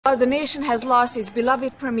While the nation has lost its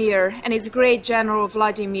beloved premier and its great general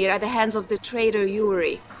Vladimir at the hands of the traitor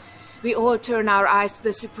Yuri, we all turn our eyes to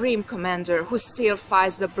the Supreme Commander who still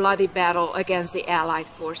fights the bloody battle against the Allied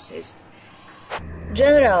forces.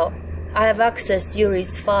 General, I have accessed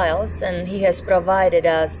Yuri's files and he has provided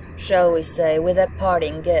us, shall we say, with a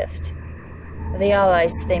parting gift. The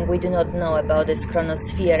Allies think we do not know about this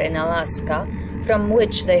chronosphere in Alaska, from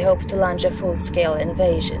which they hope to launch a full-scale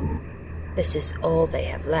invasion. This is all they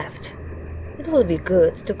have left. It will be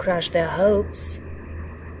good to crush their hopes.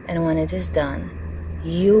 And when it is done,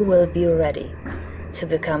 you will be ready to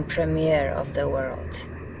become premier of the world.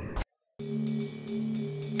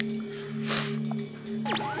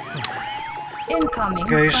 Incoming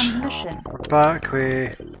transmission. We're back.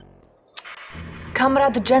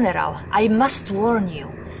 Comrade General, I must warn you.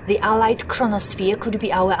 The Allied chronosphere could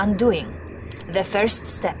be our undoing. The first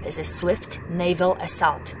step is a swift naval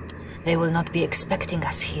assault. They will not be expecting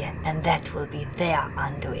us here, and that will be their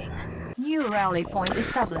undoing. New rally point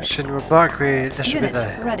established. So we're back with this will be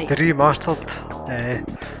the remastered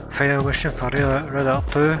final mission for alert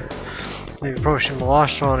 2. You've probably seen the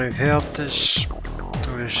last one we've heard. It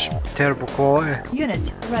was terrible quality.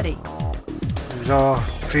 Unit ready. It was all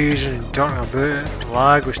freezing and talking about it. The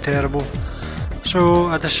lag was terrible. So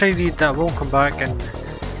I decided that I won't come back and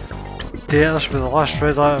do it. This will be the last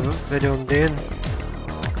video I'm doing.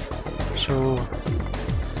 So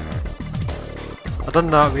I've done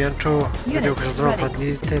that with intro video because I don't know if I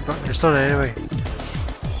needed to, but it's done anyway.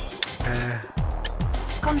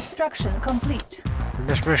 Construction complete. In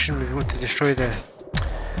this mission we've got to destroy the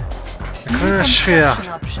chronosphere.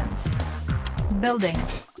 Options. Building.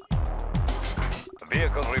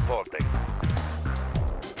 Vehicle reporting.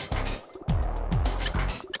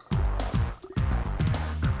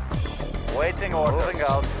 Waiting order. Moving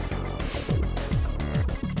out.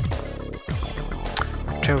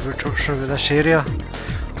 12 troops over this area.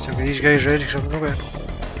 So get these guys ready because I've not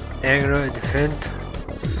got anything out to defend.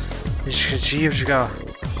 As you can see, you've got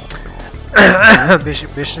a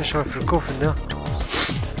basic business off for go from there.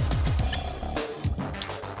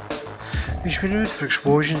 We should be ready for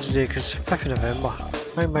explosions today because it's 5th of November.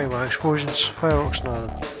 My explosions, fireworks and all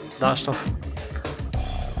that stuff.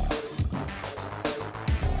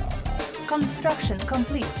 Construction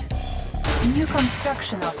complete. New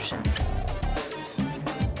construction options.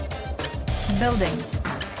 Building.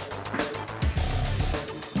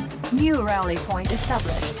 New rally point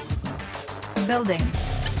established. Building.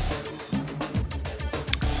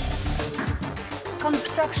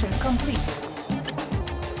 Construction complete.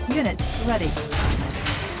 Unit ready.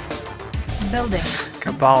 Building.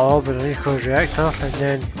 Get battle up with an eco reactor and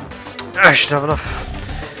then I should have enough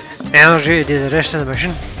energy to do the rest of the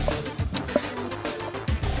mission.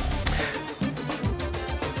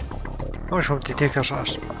 I just want to take us a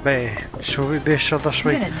bit of Soviet base or this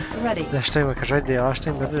way. This time I could ride the last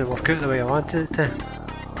time, but it didn't work out the way I wanted it to.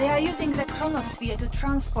 They are using the chronosphere to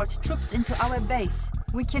transport troops into our base.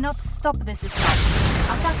 We cannot stop this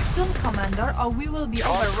assault. Attack soon, Commander, or we will be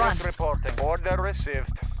overrun. Reporting. Order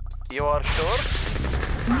received. You are sure?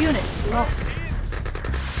 Unit lost.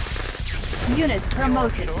 Unit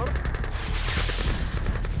promoted.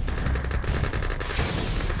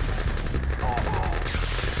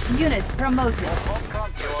 Unit promoted.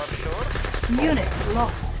 Unit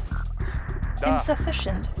lost.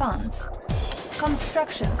 Insufficient funds.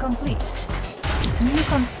 Construction complete. New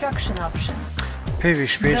construction options.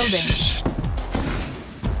 Previous experience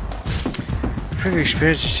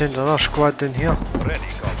to send another squad down here. Ready,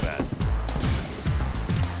 comrade.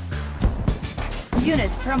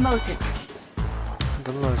 Unit promoted.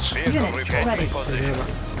 Don't know. Unit ready.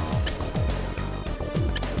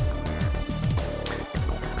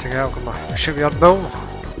 Take out my shipyard built.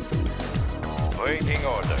 Waiting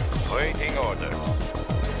order. Waiting order.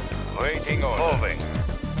 Waiting order. Moving.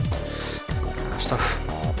 Stuff.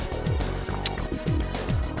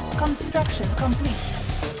 Construction complete.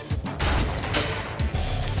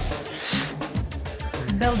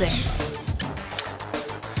 Building.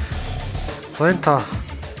 Plinta.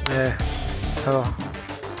 Yeah. Power.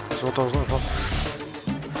 That's what I was looking for.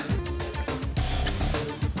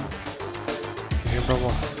 You can build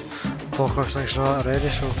more focus things like that already,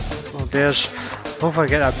 so well, there's hopefully I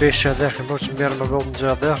get that base out there, I can build some more of my buildings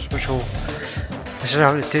out there, which will instead of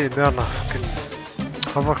having to take the more on a fucking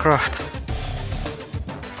hovercraft.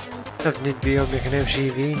 If need be, I'll make an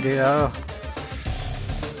MCV and do that.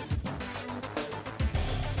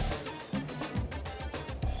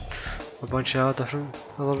 A bunch of different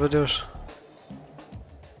other videos.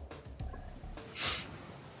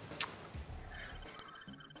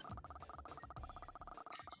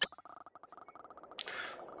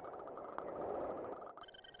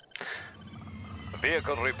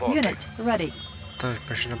 Vehicle reporting. Unit ready. To jest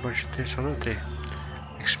właśnie na bądź tej strony tej.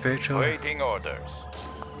 Expedia. Waiting orders.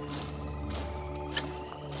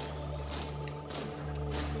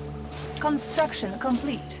 Construction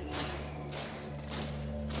complete.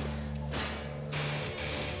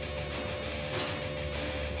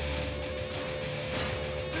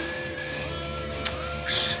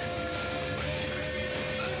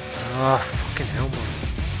 Ah, fucking hell, man.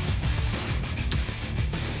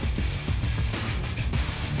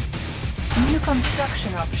 New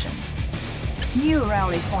construction options. New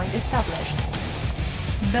rally point established.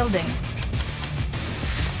 Building.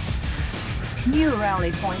 New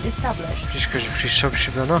rally point established. Just because of free subs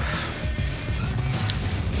should be enough.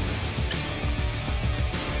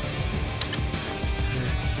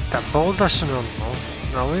 That ball doesn't run well.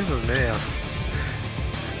 No, leave him there.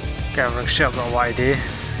 Get him set up that YD.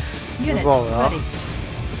 Unit Ball that. ready.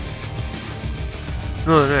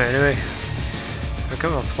 No, anyway. I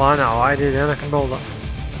got my plan out YD, then I can build it.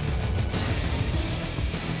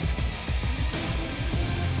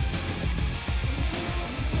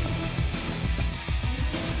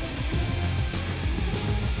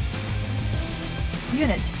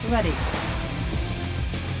 Unit ready.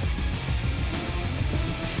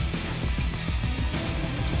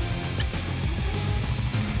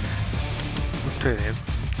 Do them.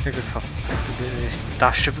 They're good for the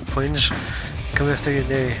dash ship planes. Come after you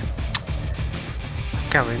the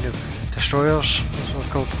can't remember the destroyers. That's what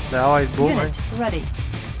they're called. The Allied boat. Unit ready.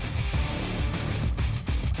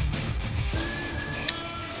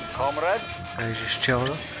 Comrade. And he's just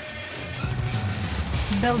chilling it.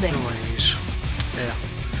 Building. No worries. There.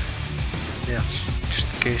 There.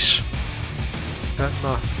 Just in case. But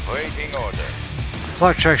no. Waiting order.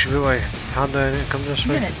 Flat track should be like hand down and come this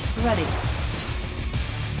way. Unit ready.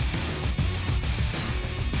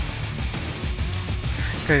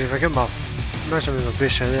 Okay, if I get my imagine with my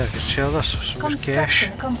base in there, I could sell this for some cash.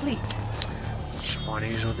 Construction complete. Some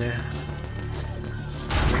money's all there.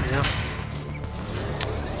 Right there.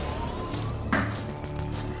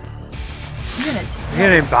 Unit If you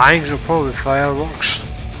get any bangs, it'll probably be fireworks.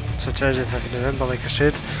 Such as if I can remember, like I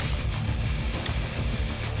said.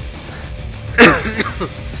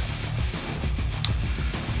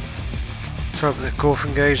 Sorry about the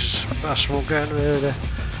coughing, guys. There's a bit of smoke getting rid of the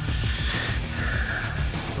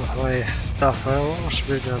stuff. Fireworks,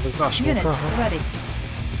 but they've got a smoke Unit off. ready.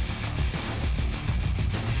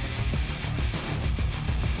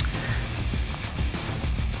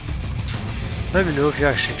 Let me know if you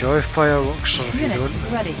actually enjoy fireworks or if you Unit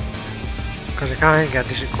don't. ready. Because I can't get a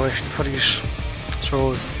decent question for you.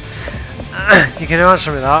 So, you can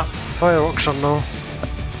answer me that. Fireworks or no?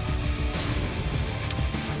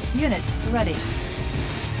 Unit ready.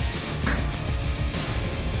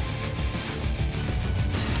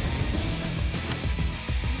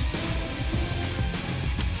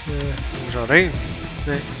 It's alright.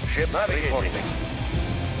 Right. Ship reporting.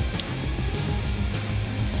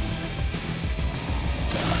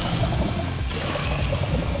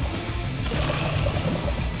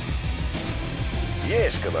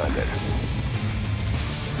 Yes, Commander.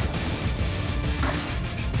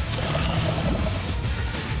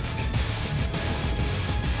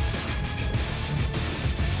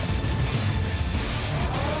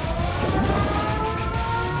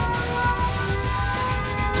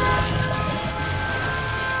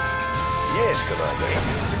 Yes, Commander.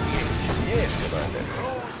 Yes, Commander.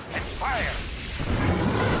 And fire!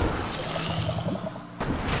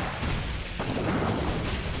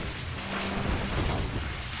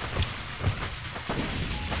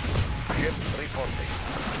 Ship reporting.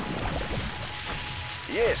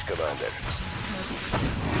 Yes, Commander.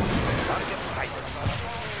 Target sighted.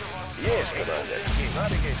 Yes, Commander.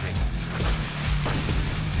 Navigating.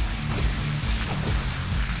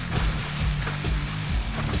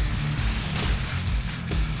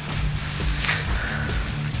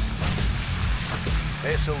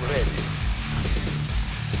 Vessel ready.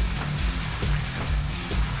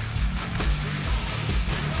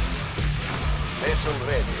 Vessel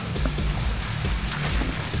ready.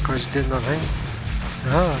 Because it did nothing.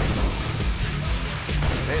 Ah.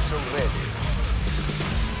 Vessel ready.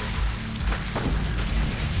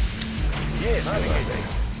 Yes, navigating.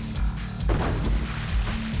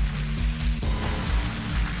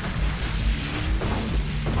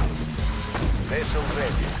 Vessel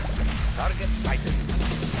ready. Target sighted.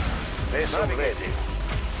 Vessel ready.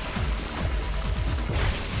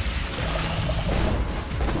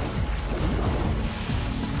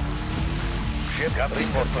 Ship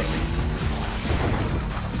reporting.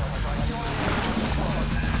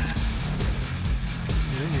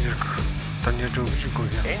 You're done your job, you go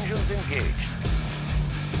here. Engines engaged.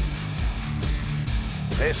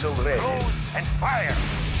 Vessel ready. Close and fire.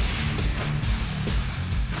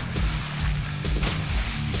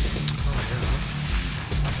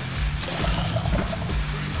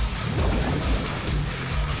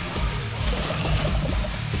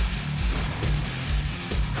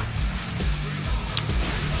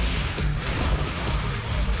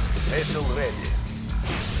 Vessel ready.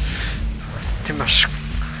 Get my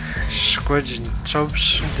squids and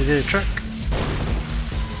subs to do the trick.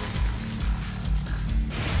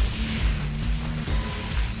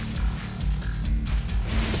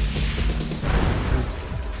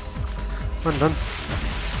 One done.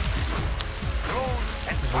 Close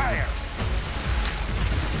and fire.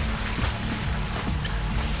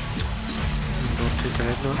 Don't take the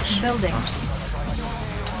head knots. Building.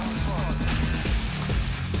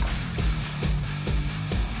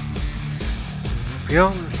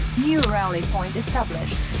 Yeah. New rally point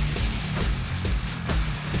established.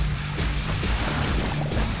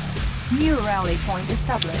 New rally point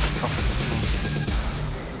established.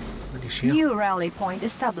 What is here? New rally point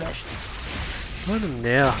established. What in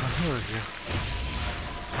there? Oh, yeah.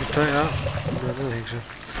 You take that? No, I don't think so.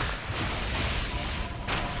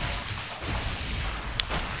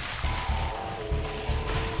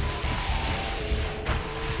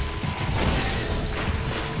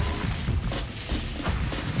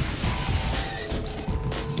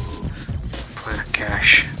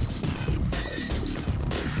 Cash.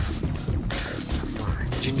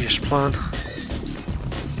 Ingenious plan.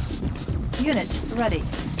 Unit ready.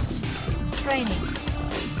 Training.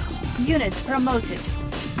 Unit promoted.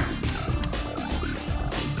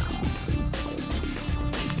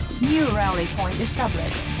 New rally point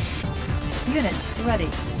established. Unit ready.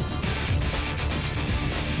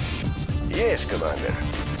 Yes, Commander.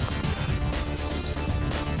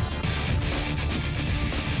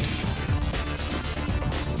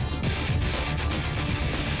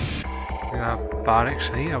 Barracks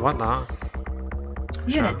here, I want that.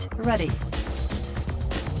 Unit ready.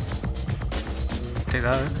 Take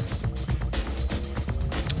that out.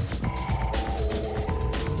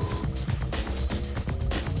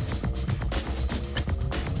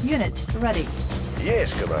 Unit ready.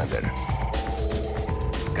 Yes, Commander.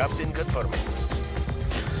 Captain confirming.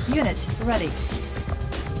 Unit ready.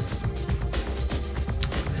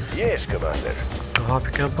 Yes, Commander.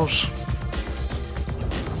 Happy campers.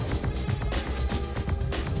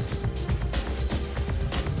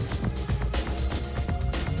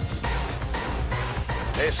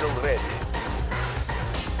 Vessel ready.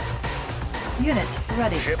 Unit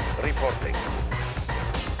ready. Ship reporting.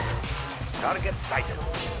 Target sighted.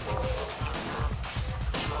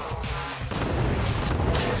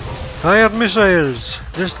 Fire missiles!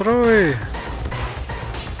 Destroy!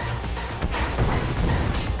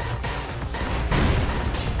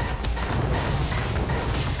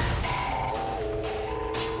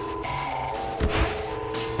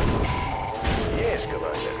 Yes,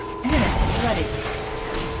 Commander. Unit ready.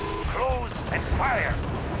 Close and fire.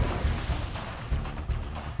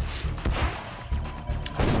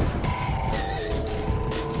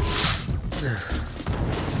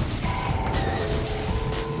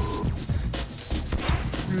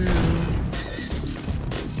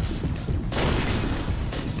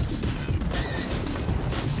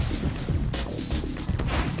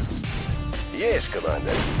 Yes,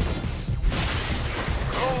 Commander.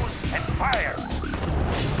 Close and fire.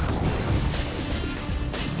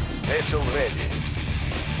 Vessel ready.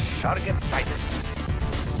 Target sighted.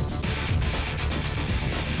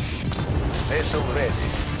 Vessel ready.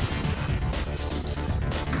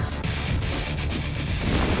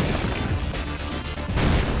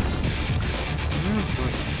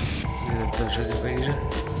 Yeah, that's really easy.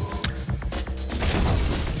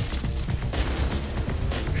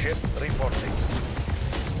 Ship reporting.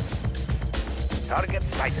 Target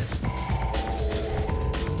sighted.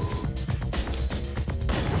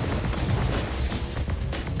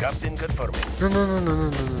 Captain confirming.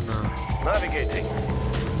 No. Navigating.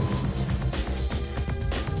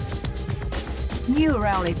 New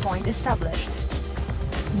rally point established.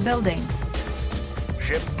 Building.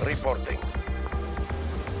 Ship reporting.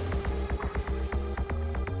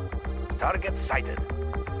 Target sighted.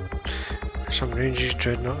 Some ranges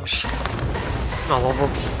dreadnoughts. I love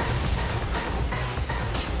them.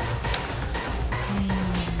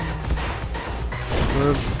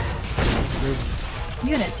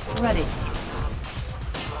 Unit ready.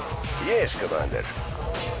 Yes, Commander.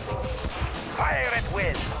 Fire at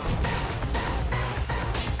will.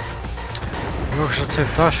 Looks are too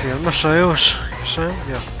fast for your missiles, Sam.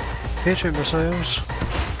 Yeah. Patriot missiles.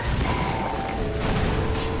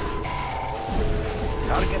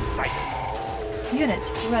 Target sighted. Unit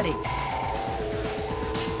ready.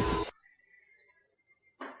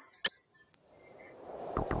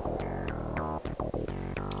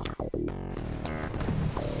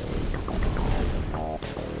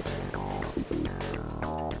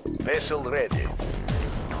 Vessel ready.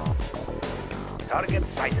 Target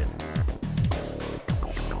sighted.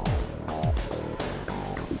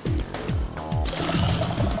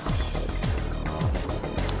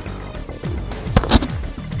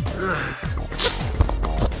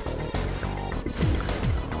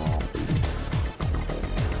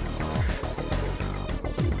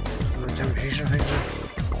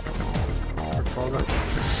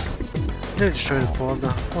 Did destroy the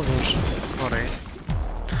border. Oh, there's. Alright.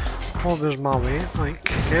 Oh, there's my way. Like,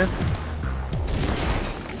 good.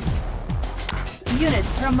 Unit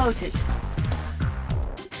promoted.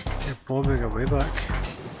 You're bombing our way back.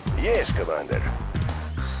 Yes, Commander.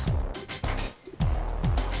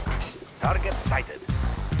 Target sighted.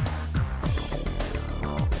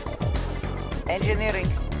 Engineering.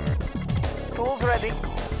 Tools ready.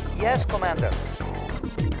 Yes, Commander.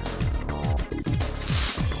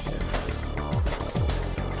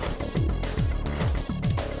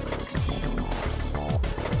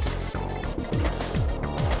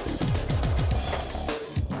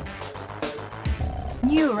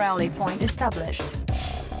 New rally point established.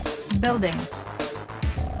 Building.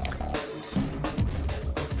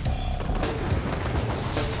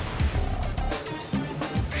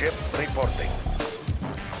 Ship reporting.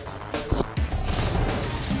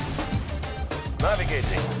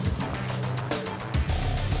 Navigating.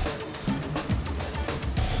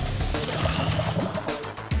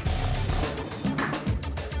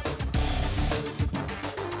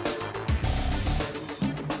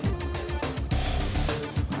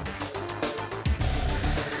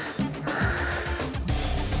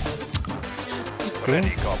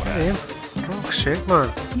 Ready, comrade. Yeah. Fuck's sake, man.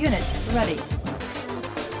 Unit ready.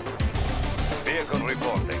 Vehicle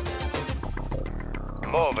reporting.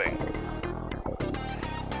 Moving.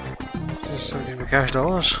 Just give me cash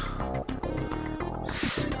dollars.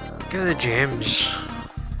 Get the gems.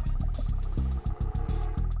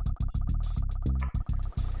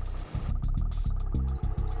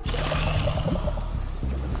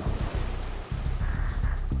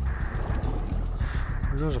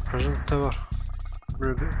 There's a prison tower.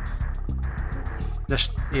 This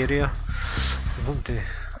area. I want to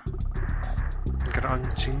get it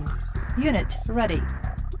unseen. Unit ready.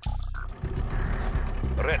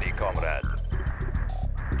 Ready, comrade.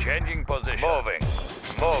 Changing position. Moving.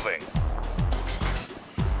 Moving.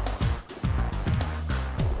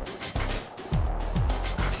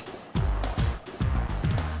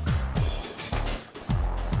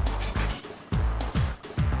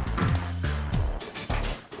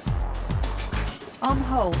 On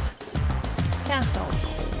hold. Cancel.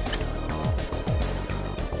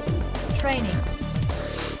 Training.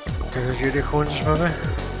 Take those unicorns, maybe?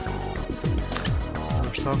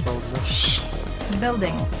 I'll start building this.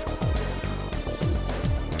 Building.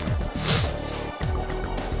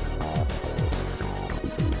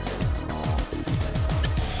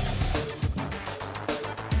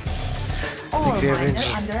 Ore miner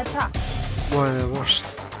under attack. One of the worst.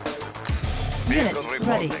 Unit Vehicle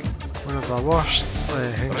ready. reporting. One of the worst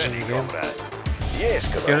things in Ready, the game. comrade. Yes,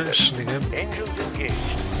 commander. Units in the game. Engines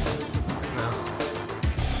engaged. No.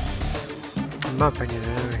 In my opinion,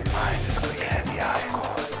 anyway.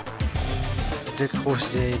 Did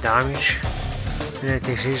cause the damage. And it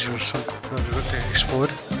takes these or something that are going to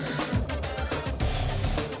explode.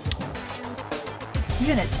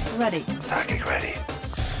 Unit ready. Target ready.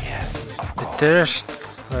 Yes, of The course. terrorist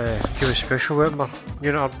give a special weapon.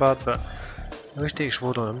 You're not bad, but at least they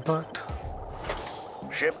explode on impact.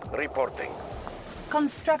 Ship reporting.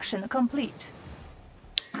 Construction complete.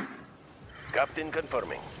 Captain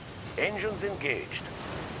confirming. Engines engaged.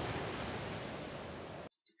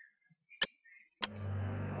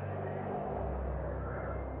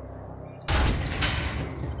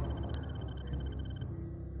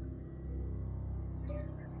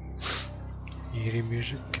 Eerie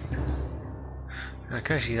music. I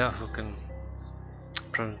can't see that fucking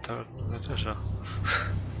printer. What is that?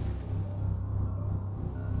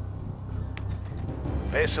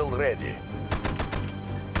 Vessel ready.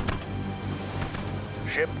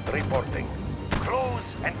 Ship reporting. Close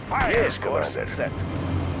and fire. Yes, commander. Set.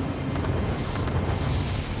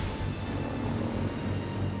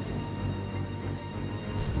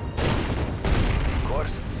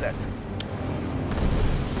 Course set.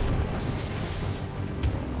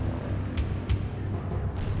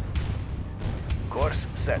 Course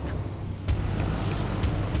set.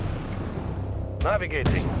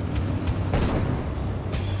 Navigating.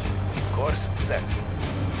 Course set.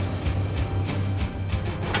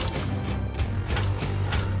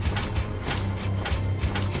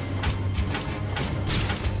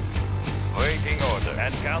 Waiting order.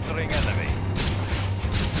 Encountering enemy.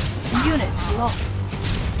 Unit lost.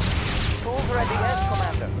 Tools ready, yes,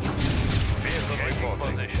 Commander. Vehicle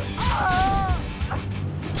reporting. Position.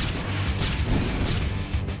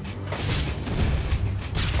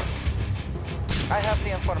 I have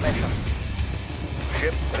the information.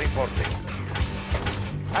 Ship reporting.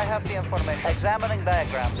 I have the information. Examining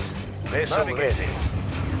diagrams. Vessel ready.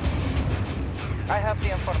 I have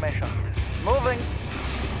the information. Moving.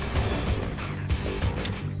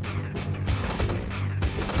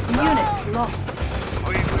 Unit lost.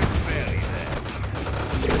 We will bury them.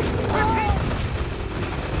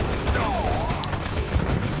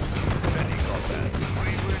 Ready, combat.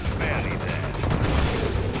 We will bury them.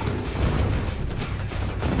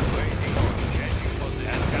 Waiting on changing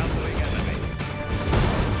position. Encountering enemy.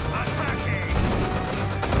 Attacking!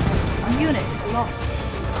 Unit lost.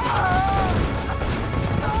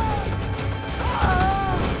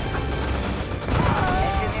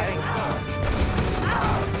 Engineering.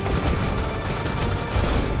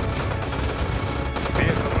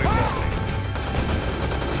 Vehicle reporting.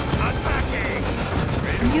 Attacking!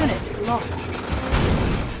 Unit lost.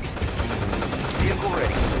 Vehicle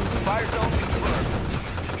ready. Fire zone confirmed.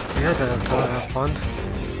 Yeah, that's all I have fun.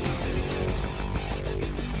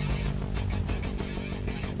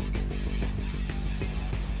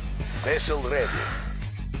 Vessel ready.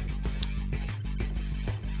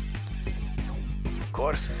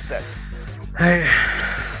 Course set. Hey,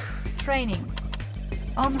 Training.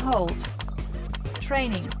 On hold.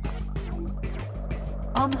 Training.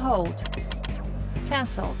 On hold.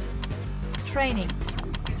 Cancelled. Training.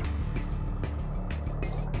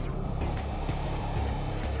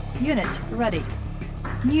 Unit ready.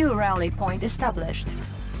 New rally point established.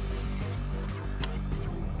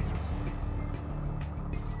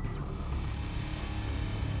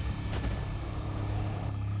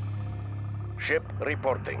 Ship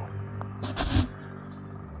reporting.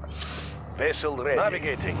 Vessel ready.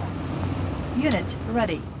 Navigating. Unit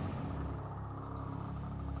ready.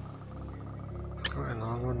 got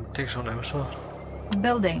another one. Takes on also.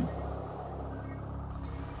 Building.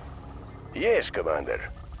 Yes, Commander.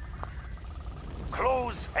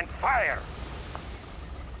 Close and fire.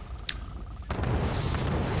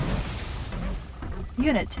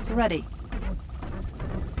 Unit ready.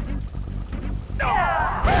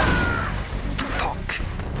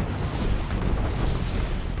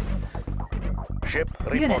 Ship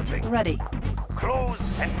Unit reporting. ready. Close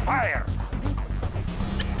and fire.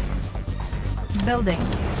 Building.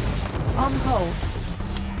 On hold.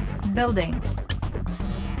 Building.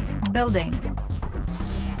 Building.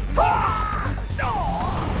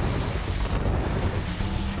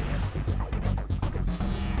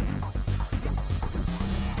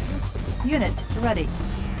 Unit ready.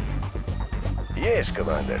 Yes,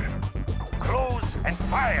 Commander. Close and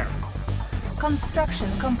fire. Construction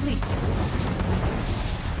complete.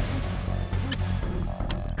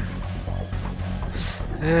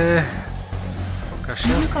 Gosh,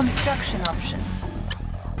 New construction options.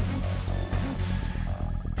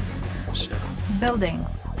 Building.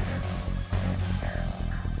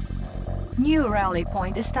 New rally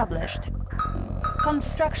point established.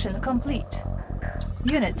 Construction complete.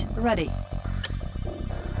 Unit ready.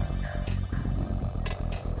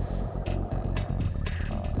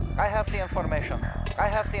 I have the information. I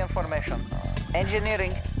have the information.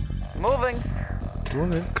 Engineering. Moving.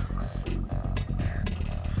 moving.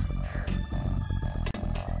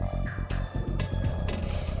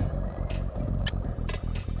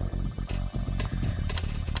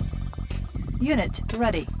 Unit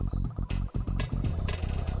ready.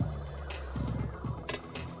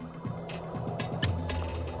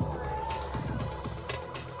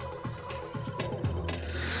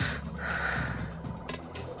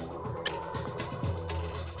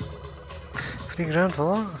 £3,000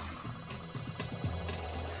 for that.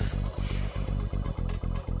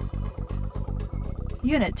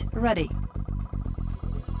 Unit ready.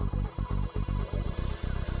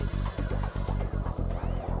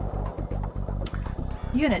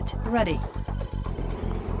 Unit ready.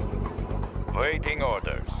 Waiting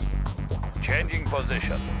orders. Changing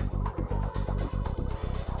position.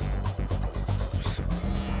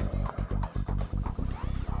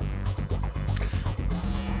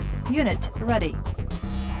 Unit ready.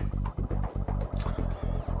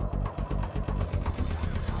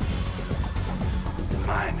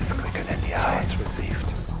 Mine is quicker than the eye. Thoughts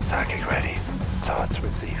received. Target ready. Thoughts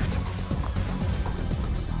received.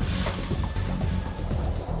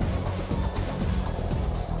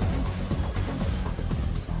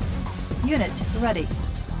 Unit ready.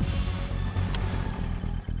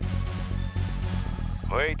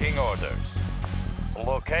 Waiting orders.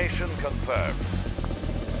 Location confirmed.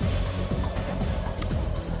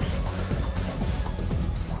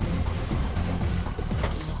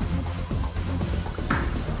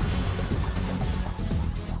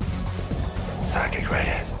 Psychic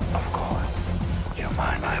ready, of course. Your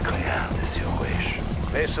mind is clear as you wish.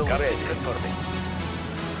 Vessel ready. Confirming.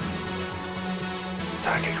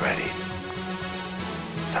 Psychic ready.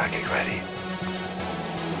 Psychic ready.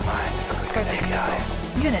 Mind is quick as the eye.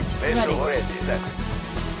 Unit Vessel ready. ready. Set.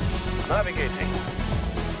 Navigating.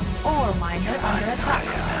 Ore miner under attack.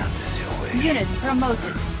 Command as you wish. Unit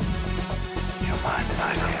promoted. Your mind is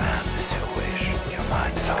clear as you wish. Your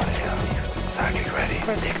mind is clear. Psychic ready.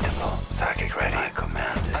 Predictable. Psychic ready. My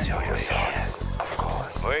command is your wish. Yes, of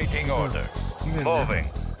course. Waiting orders. Moving.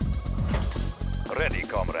 Ready,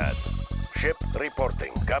 comrade. Ship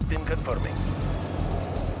reporting. Captain confirming.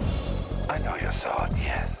 I know your thought,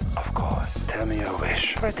 yes, of course. Tell me your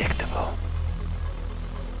wish. Predictable.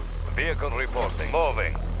 Vehicle reporting.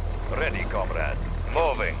 Moving. Ready, comrade.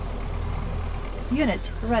 Moving.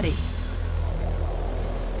 Unit ready.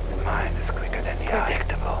 The mind is quicker than the eye.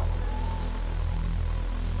 Predictable.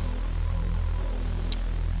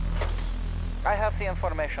 I have the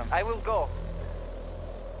information. I will go.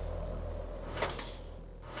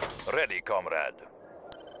 Ready, comrade.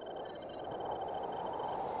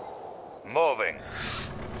 Moving.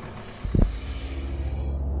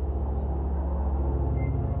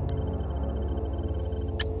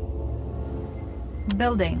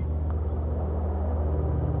 Building.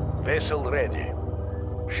 Vessel ready.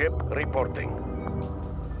 Ship reporting.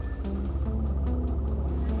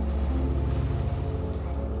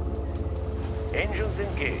 Engines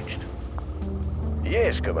engaged.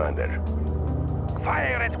 Yes, Commander.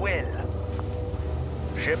 Fire at will.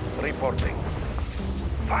 Ship reporting.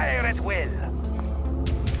 Fire at will.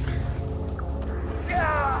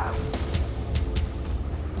 Yeah!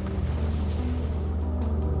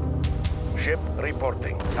 Ship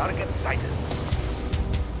reporting. Target sighted.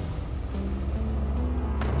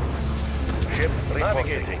 Ship reporting.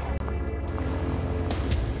 Navigating.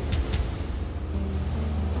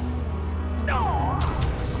 No!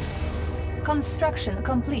 Construction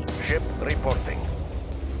complete. Ship reporting.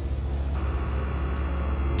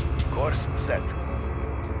 Course set.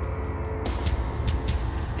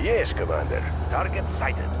 Yes, Commander. Target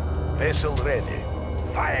sighted. Vessel ready.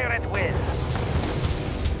 Fire at will.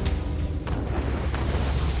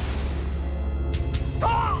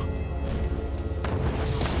 Ah!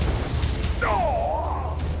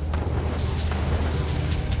 No!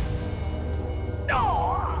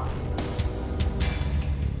 No!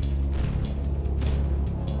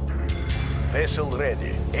 Vessel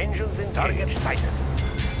ready. Engines in target sighted.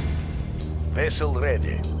 Vessel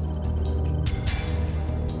ready.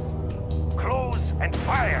 Close and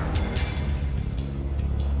fire!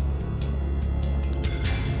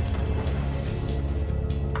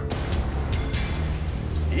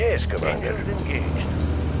 Yes, Commander. Engines engaged.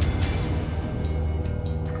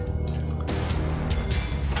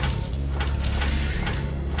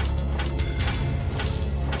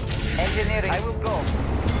 Engineering. I will go.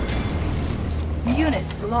 Unit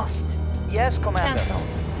lost. Yes, Commander. Cancelled.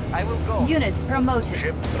 I will go. Unit promoted.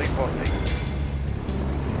 Ship reporting.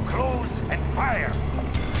 Close and fire!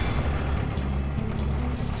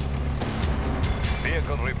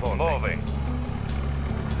 Vehicle reporting. Moving.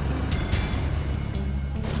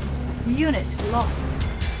 Unit lost.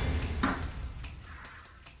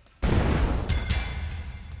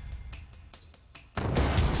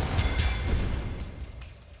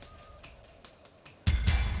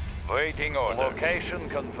 Waiting order. Location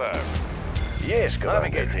confirmed. Yes, Commander.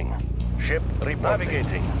 Navigating. Ship reporting.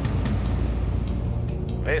 Navigating.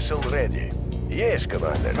 Vessel ready. Yes,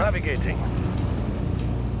 Commander. Navigating.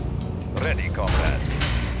 Ready, comrade.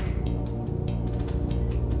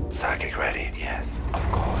 Psychic ready, yes,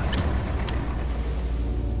 of course.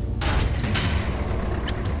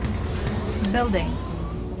 Building.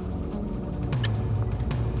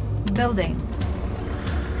 Building.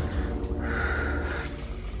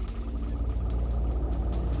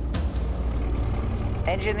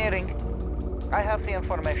 Engineering. I have the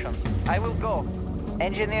information. I will go.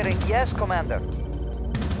 Engineering. Yes, Commander.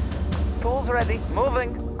 Tools ready.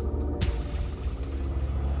 Moving.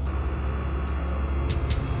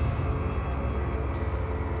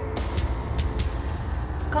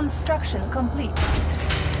 Construction complete.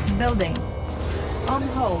 Building. On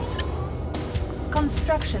hold.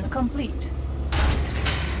 Construction complete.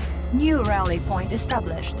 New rally point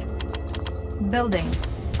established. Building.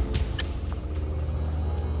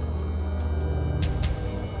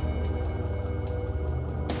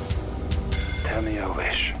 Tell me your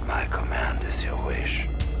wish. My command is your wish.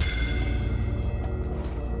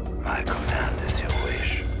 My command is your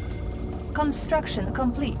wish. Construction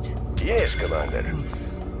complete. Yes, Commander.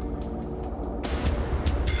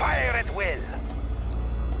 Fire at will.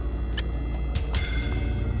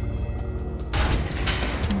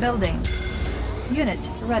 Building. Unit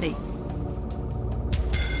ready.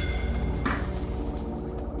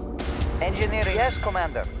 Engineering. Yes,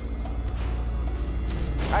 Commander.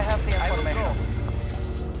 I have the information.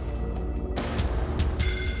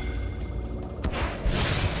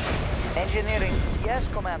 Engineering. Yes,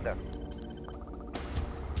 Commander.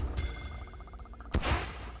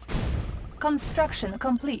 Construction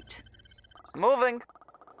complete. Moving.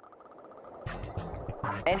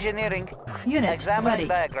 Engineering. Unit Examine ready.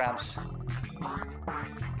 diagrams.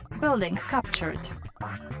 Building captured.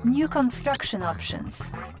 New construction options.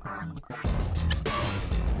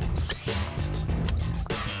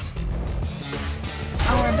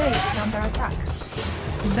 Our base is under attack.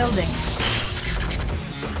 Building.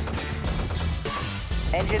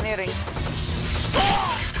 Engineering.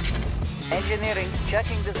 Engineering.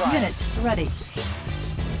 Checking design. Unit ready.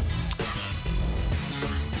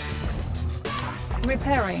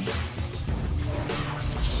 Repairing.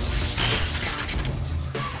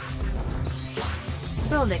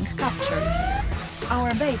 Building captured.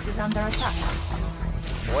 Our base is under attack.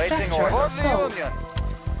 Waiting Structure order. sold. Union.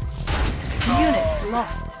 Unit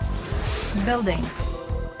lost. Building.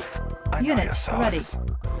 I know Unit your thoughts. ready.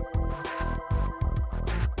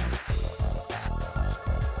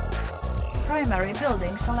 Primary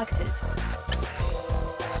building selected.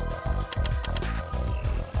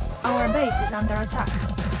 Our base is under attack.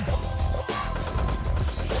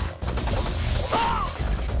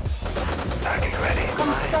 Psychic ready.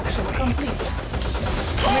 Construction complete.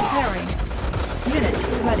 Repairing. Unit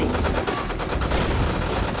ready.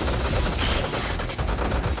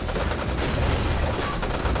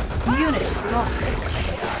 Unit lost.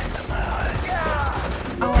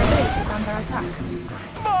 Our base is under attack.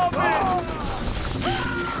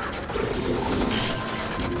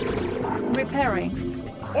 Repairing.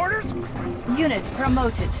 Orders? Unit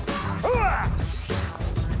promoted.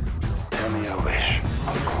 Tell me your wish.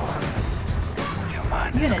 Of course. Your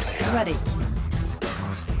mind is Unit clear. ready.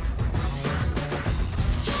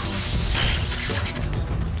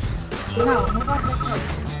 Now, move on the top.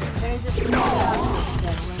 There is a small outpost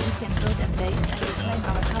there where we can build a base and reclaim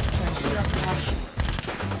our captured field of Russia.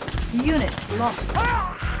 Unit lost.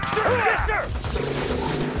 Yes, sir!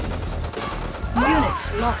 Unit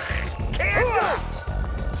lost.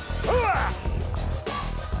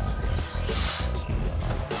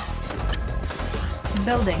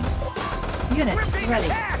 Building. Unit ready.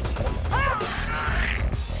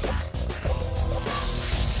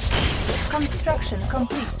 Construction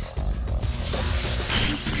complete.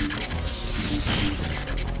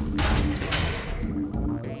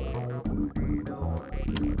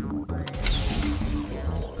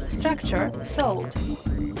 Structure sold.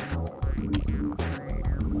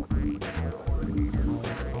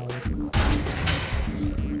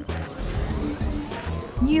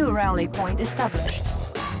 New rally point established.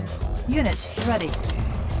 Unit ready.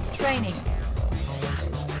 Training.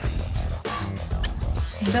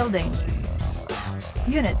 Building.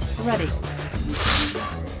 Unit ready.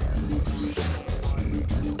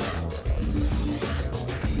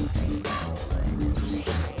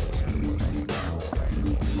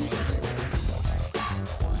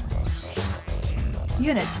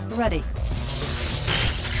 Unit ready.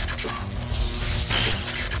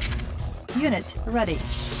 Unit ready.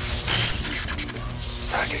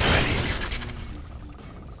 Psychic ready.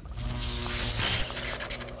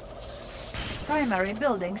 Primary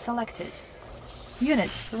building selected. Unit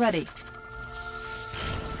ready.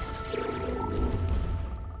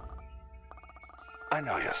 I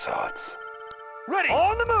know your thoughts. Ready!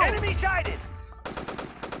 On the move! Enemy sighted!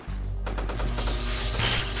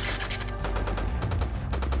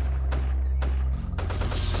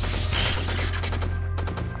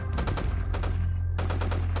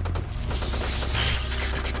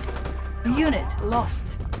 Unit lost.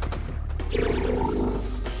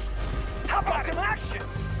 How about some action?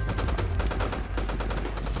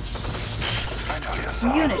 I know your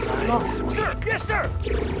thoughts. Unit lost. Sir! Yes, sir!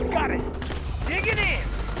 Got it! Digging in!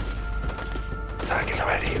 Psychic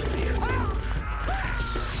ready.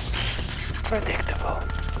 Predictable.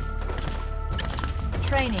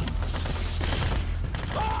 Training.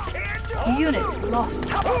 Can't do it. Unit lost.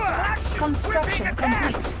 How about some action? Construction We're being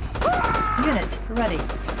attacked. complete. Unit ready.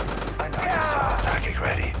 I know your thoughts. Psychic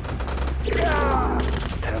ready.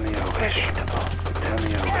 Tell me your wish. Predictable. Tell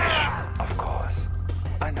me your wish. Of course.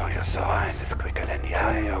 I I know your mind is quicker than the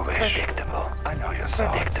eye you wish. Predictable. I know your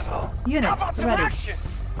predictable. Unit ready.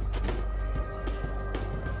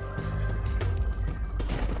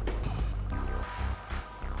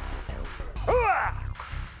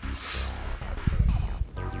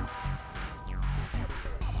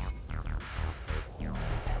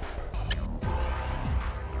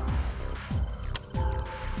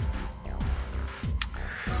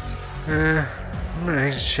 I'm not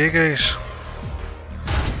nice to see, guys.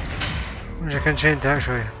 Wish I can change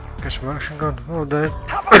actually. Get some action going. Oh, damn.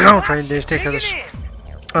 I'll try and take this.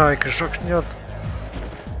 Construction yard.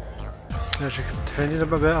 As you can defend it a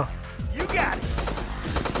bit better. You got it.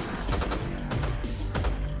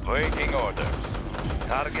 Waiting orders.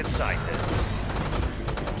 Target sighted.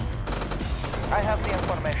 I have the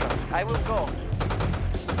information. I will go.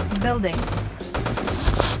 Building.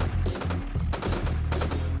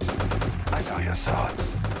 I know your thoughts.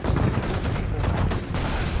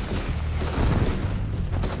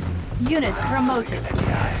 Unit promoted.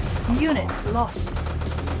 Unit lost.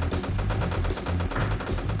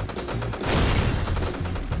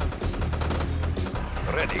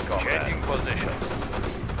 Ready, combat. Changing position.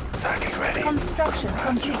 Target ready. Construction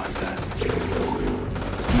complete.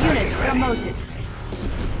 Unit promoted.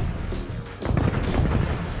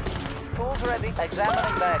 Tools ready.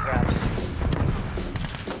 Examining diagrams.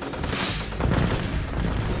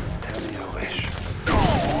 Tell me your wish.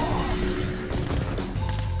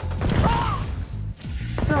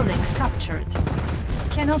 Building captured.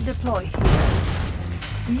 Cannot deploy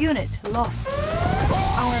here. Unit lost.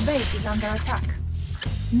 Our base is under attack.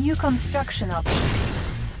 New construction options.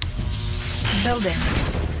 Building.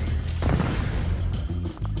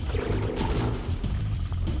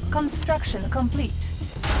 Construction complete.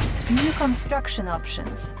 New construction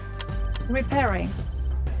options. Repairing.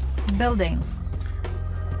 Building.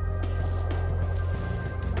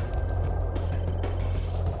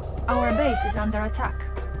 Our base is under attack.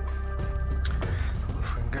 If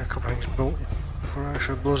I can get a couple things built before it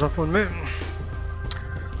actually blows up on me.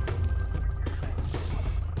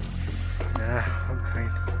 Nah, I'm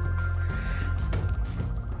fine.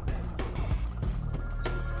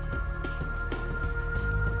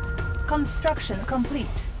 Construction complete.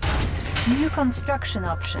 New construction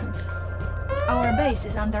options. Our base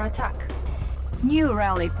is under attack. New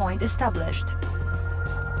rally point established.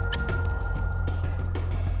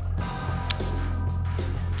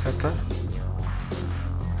 Is that?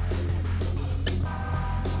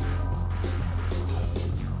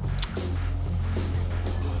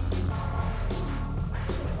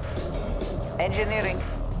 Engineering.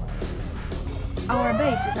 Our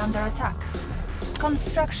base is under attack.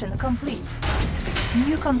 Construction complete.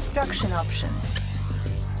 New construction options.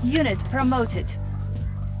 Unit promoted.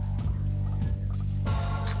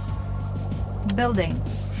 Building.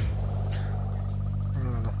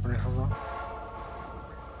 Enough money for that.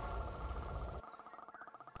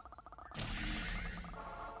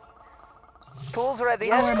 Tools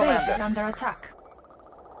ready. Our Yes, base is Commander. under attack.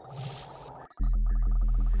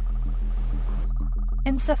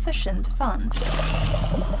 Insufficient funds.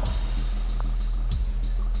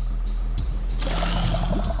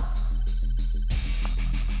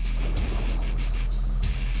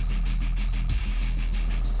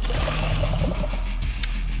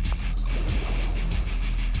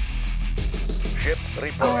 Ship Our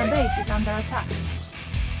reporting. base is under attack.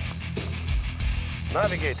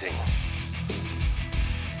 Navigating.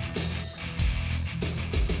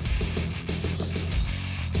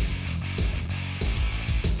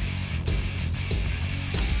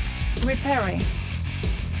 Repairing.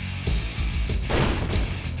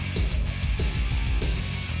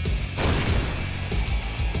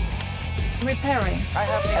 Repairing. I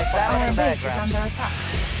have the Our examining base is diagrams. under attack.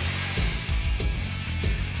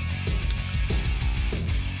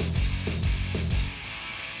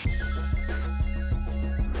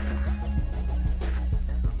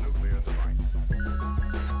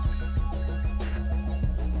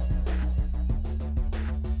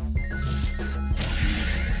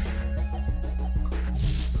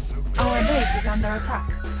 Our base is under attack.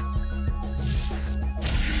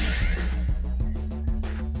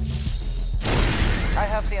 I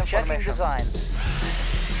have the information. Checking design.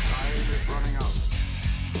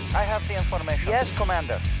 I have the information. Yes,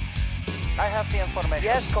 Commander. I have the information.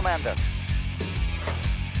 Yes, Commander.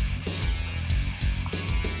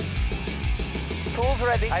 Tools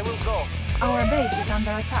ready. I will go. Our base is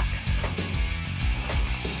under attack.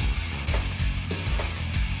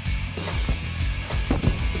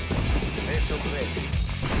 Vessel ready.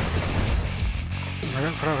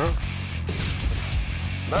 Right,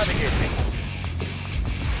 Navigating.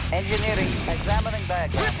 Engineering, examining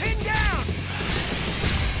diagram. We're pinned down!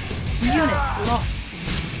 Unit lost.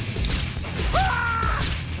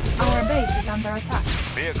 Our base is under attack.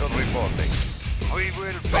 Vehicle reporting. We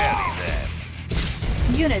will bury them.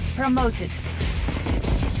 Unit promoted.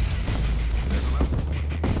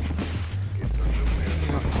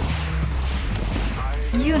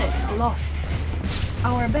 Unit lost.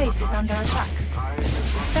 Our base is under attack.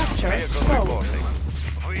 Structure Vehicle sold. reporting.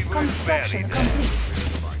 We will Construction bury them. complete.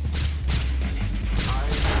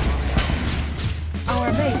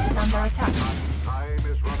 Our base is under attack.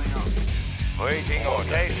 Waiting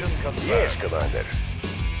location confirmed. Yes, Commander.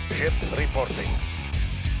 Ship reporting.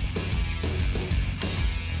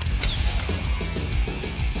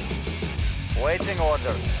 Waiting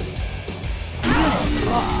orders. Unit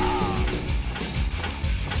lost.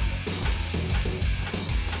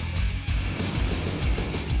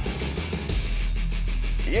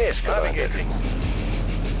 Yes, Commander. Navigating.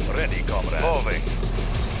 Ready, comrade. Moving.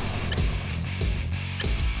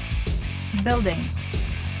 Building.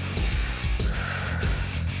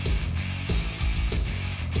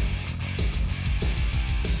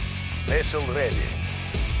 Vessel ready.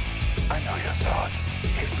 I know your thoughts.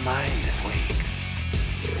 His mind is weak.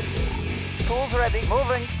 Tools ready.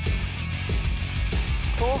 Moving.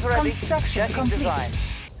 Tools ready. Construction Checking complete. design.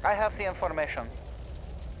 I have the information.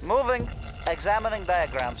 Moving. Examining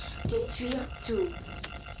diagrams.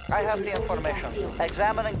 I have the information.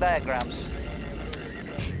 Examining diagrams.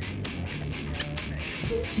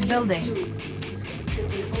 Building.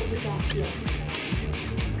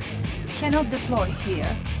 Cannot deploy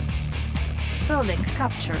here. Building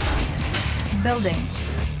captured. Building.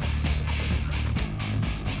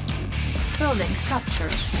 Building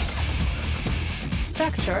captured.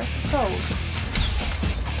 Structure sold.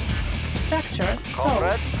 Structure sold.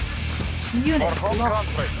 Comrade, Unit for home lost.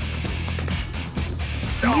 country.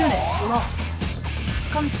 Unit lost.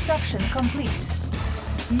 Construction complete.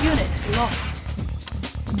 Unit lost.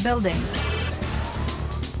 Building.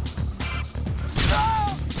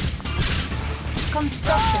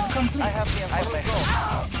 Construction complete. I have the information.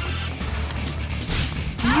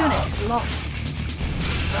 Unit lost.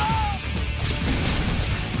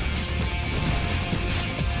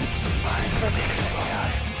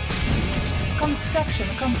 Construction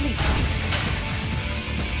complete.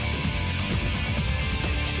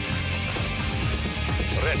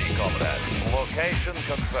 Ready, comrade. Location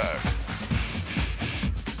confirmed.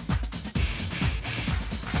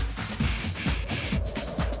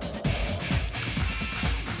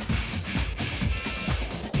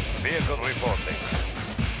 Vehicle reporting.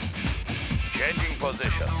 Changing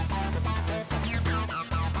position.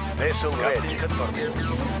 Vessel ready.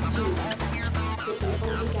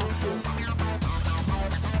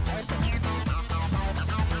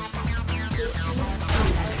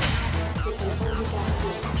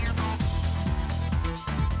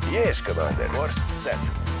 Yes, Commander. Course set.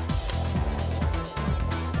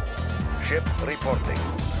 Ship reporting.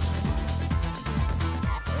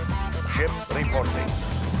 Ship reporting.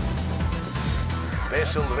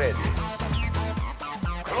 Vessel ready.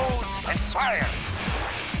 Cruise and fire!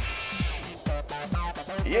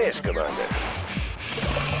 Yes, Commander.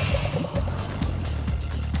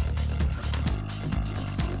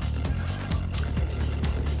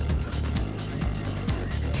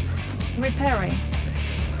 Repairing.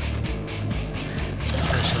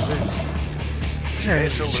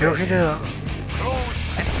 Vessel See what you do that.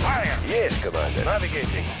 Cruise and fire! Yes, Commander.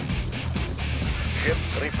 Navigating. Ship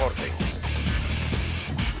reporting.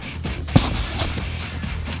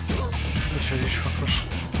 Let's see these fuckers.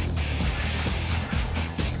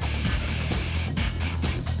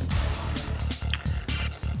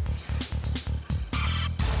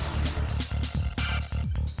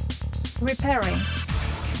 Repairing.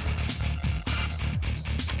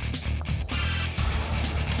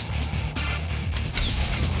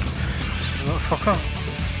 Fucker.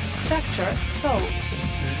 Structure sold.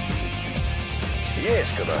 Yes,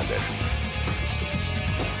 Commander.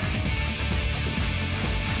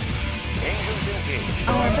 Engines engaged.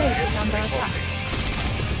 Our base is under attack.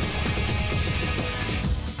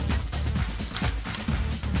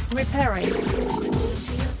 Repairing.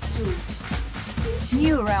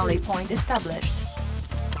 New rally point established.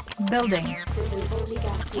 Building.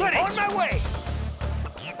 Ready. On my way!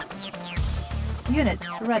 Unit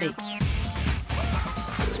ready.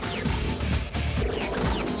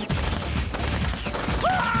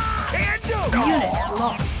 Can do! Unit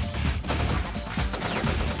lost.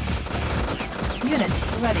 Unit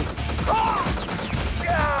ready.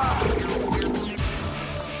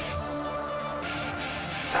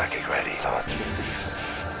 Psychic ready. Thoughts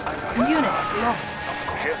received. Unit lost. Of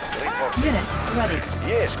course. Ship reporting. Unit ready.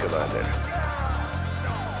 Yes, Commander.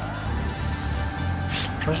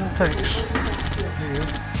 Present tense. There you go.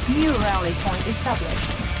 New rally point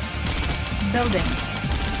established. Building.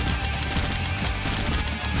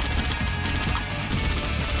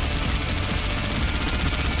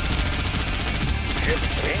 Ship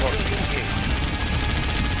reporting.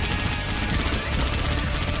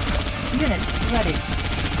 Unit ready.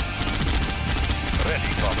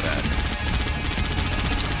 Ready, comrade.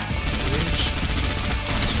 Range.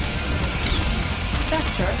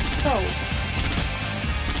 Structure sold.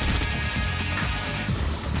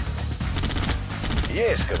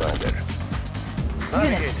 Yes, Commander.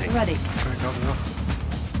 Unit Navigating. ready. Trying to go.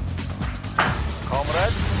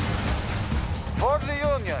 Comrade. For the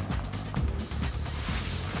Union.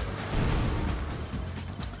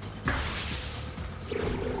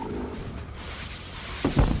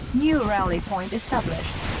 New rally point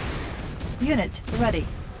established. Unit ready.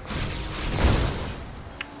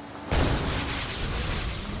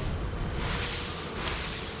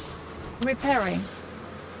 Repairing.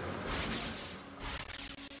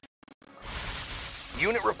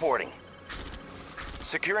 Unit reporting.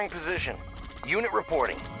 Securing position. Unit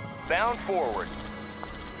reporting. Bound forward.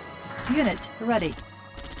 Unit ready.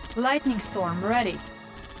 Lightning storm ready.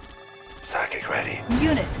 Psychic ready.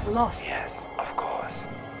 Unit lost. Yes, of course.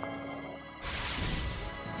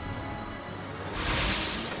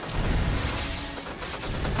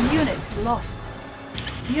 Unit lost.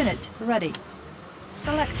 Unit ready.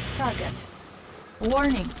 Select target.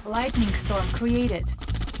 Warning, lightning storm created.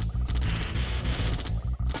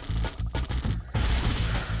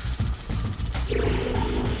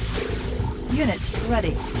 Unit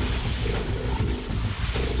ready.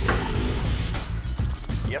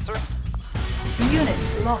 Yes, sir.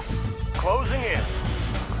 Unit lost. Closing in.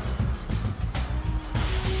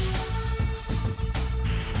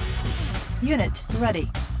 Unit ready.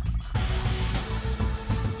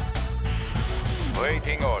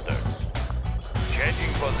 Waiting orders.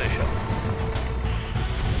 Changing position.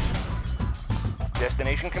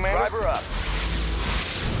 Destination, Commander? Driver up.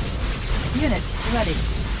 Unit ready.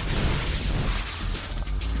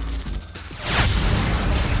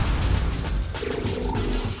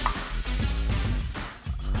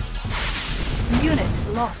 Unit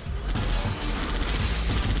lost.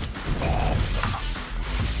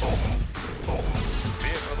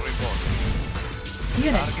 Vehicle reporting.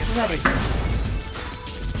 Unit ready.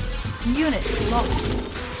 Unit lost.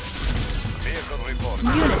 Vehicle reporting.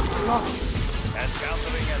 Unit lost.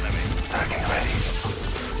 Encountering enemy. Psychic ready.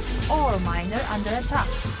 Ore miner under attack.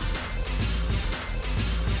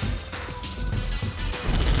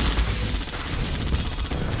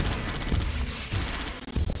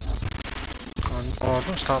 Oh,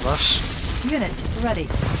 don't start this. Unit ready.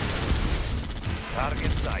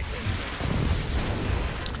 Target sighted.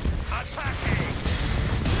 Attacking!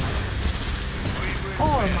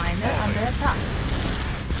 Ore miner under attack.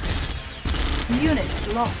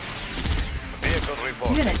 Unit lost. Vehicle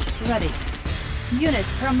reporting. Unit ready. Unit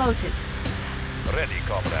promoted. Ready,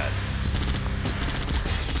 comrade.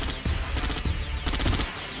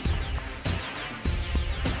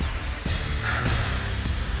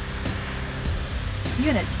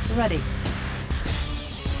 Unit ready.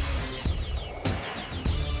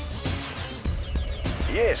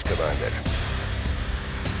 Yes, Commander.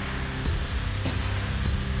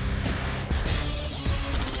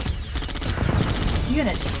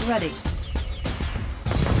 Unit ready.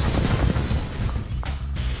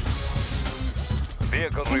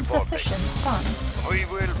 Vehicle reporting. Insufficient funds. We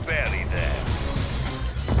will bury them.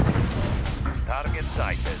 Target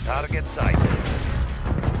sighted. Target sighted.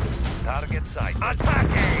 Target sighted.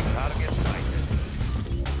 Attacking! Target sighted.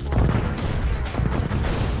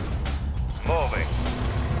 Moving.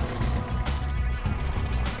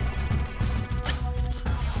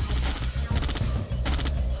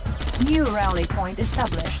 New rally point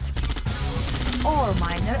established. Ore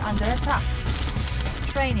miner under attack.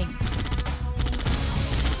 Training.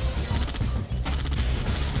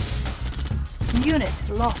 Unit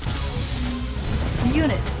lost.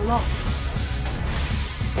 Unit lost.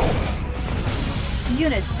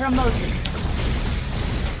 Unit promoted.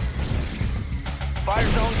 Fire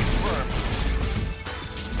zone confirmed.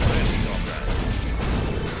 Ready, comrade.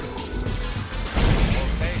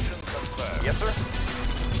 Location confirmed. Yes, sir.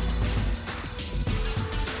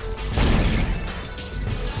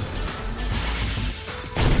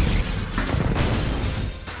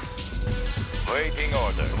 Waiting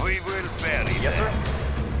order. We will bury them. Yes, sir.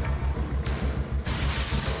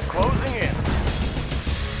 Closing in.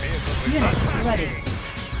 Vehicle Unit attacking. ready.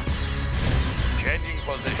 Changing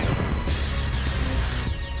position.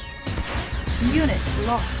 Unit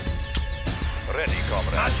lost. Ready,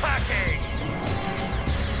 comrade. Attacking!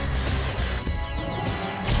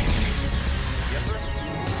 Yes, sir.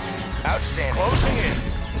 Outstanding. Closing in.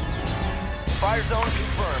 Fire zone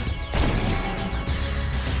confirmed.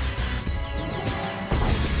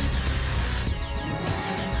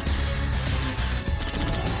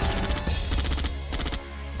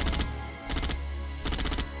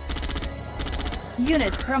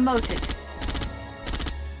 Unit promoted.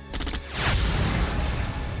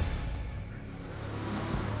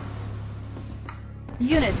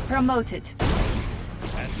 Unit promoted.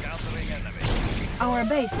 Encountering enemy. Our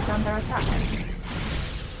base is under attack.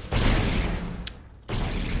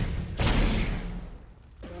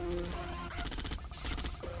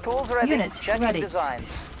 Tools ready. Unit Checking ready. designs.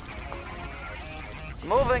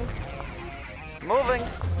 Moving. Moving.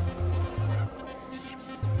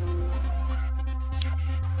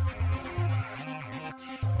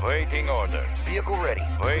 Waiting orders. Vehicle ready.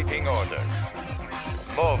 Waiting orders.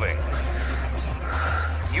 Moving.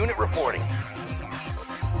 Unit reporting.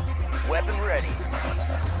 Weapon ready.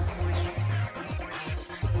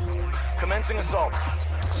 Commencing assault.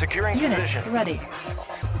 Securing Unit position. ready.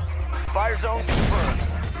 Fire zone confirmed.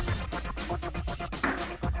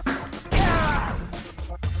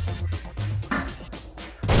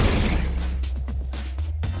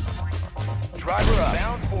 Driver up.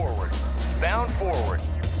 Bound forward. Bound forward.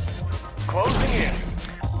 Closing in.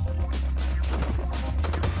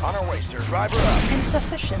 On our way, sir. Driver up.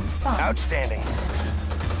 Insufficient funds. Outstanding.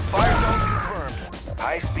 Fire zone confirmed.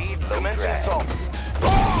 High speed, low Commencing drag. Assault.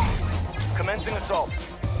 Commencing assault.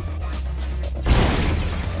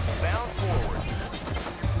 Bound forward.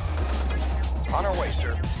 On our way,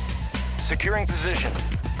 sir. Securing position.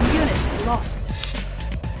 Unit lost.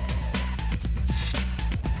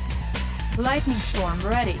 Lightning storm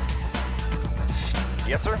ready.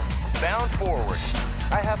 Yes, sir. Bound forward.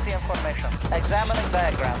 I have the information. Examining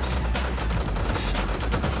diagrams.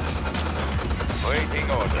 Waiting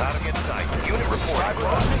order. Target sight. Unit report.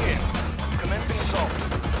 Closing in. Commencing assault.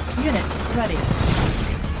 Unit ready.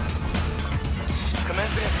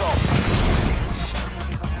 Commencing assault.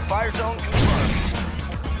 Fire zone confirmed.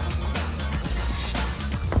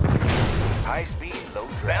 High speed, low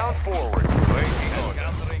drag. Bound forward. Waiting order.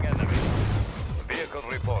 Encountering enemy. Vehicle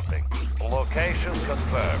reporting. Location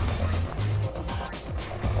confirmed.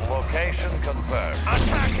 Location confirmed.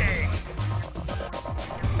 Attacking!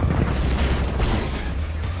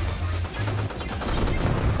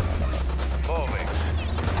 Moving.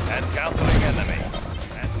 Encountering enemy.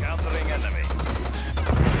 Encountering enemy.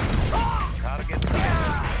 Target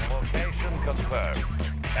sighted. Location confirmed.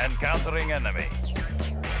 Encountering enemy.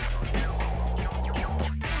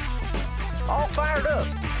 All fired up.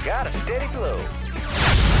 Got a steady flow.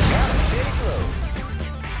 Got a steady flow.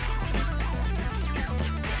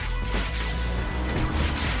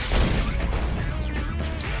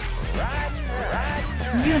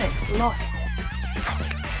 Unit lost.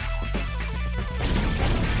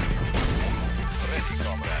 Ready,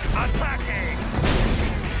 comrade. Attacking!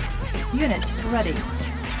 Unit ready.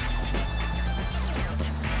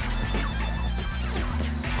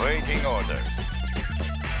 Waiting order.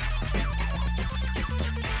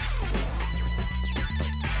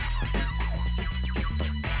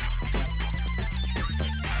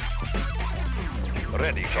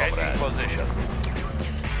 Ready, changing position.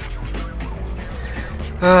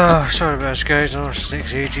 Sorry about this, guys. I know it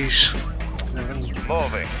takes ages.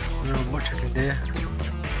 Moving. Not much I can do.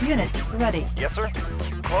 Unit ready. Yes, sir.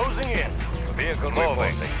 Closing in. Vehicle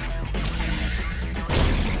moving.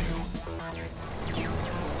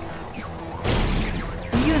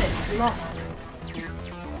 Unit lost.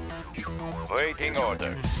 Waiting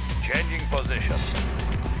order. Changing position.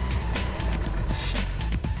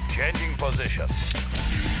 Changing position.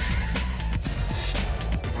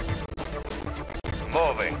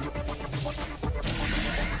 Moving.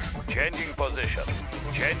 Changing position.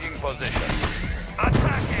 Changing position.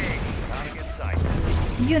 Attacking! Target sight.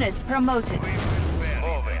 Unit promoted.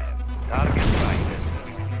 Moving. Target sighted.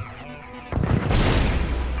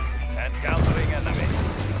 Encountering enemy.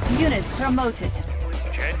 Unit promoted.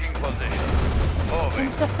 Changing position. Moving.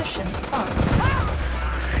 Insufficient funds.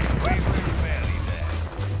 We will bury them.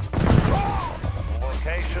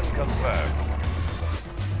 Location confirmed.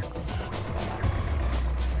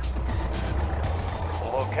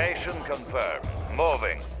 Location confirmed.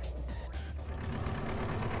 Moving.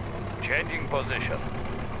 Changing position.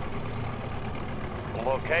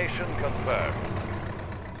 Location confirmed.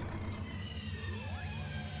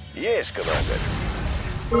 Yes, Commander.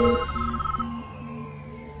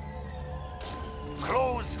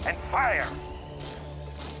 Close and fire.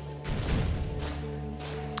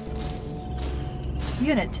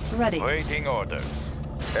 Unit ready. Waiting orders.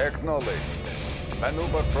 Acknowledged.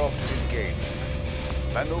 Maneuver props engaged.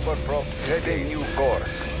 Maneuver props setting new course.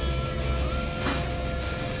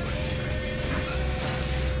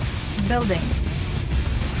 Building.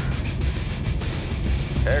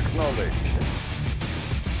 Acknowledged.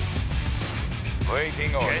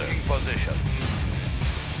 Waiting orders. Changing position.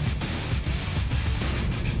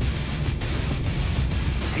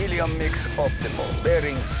 Helium mix optimal.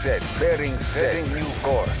 Bearing set. Bearing set. Setting new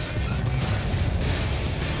course.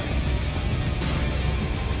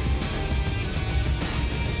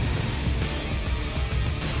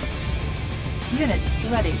 Unit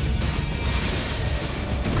ready.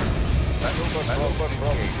 Maneuver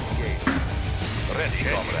props engaged. Ready,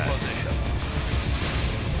 comrade. Position.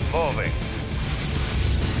 Moving.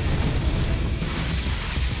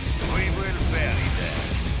 We will bury them.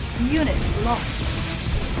 Unit lost.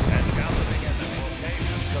 Encountering enemy.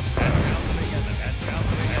 Location confirmed. Encountering enemy.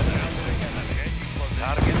 Encountering enemy. Encountering enemy. Changing position.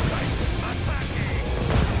 Target sight. Attacking.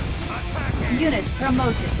 Attacking. Unit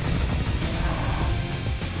promoted.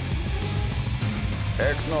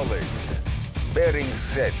 Acknowledged. Bearing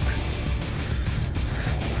set.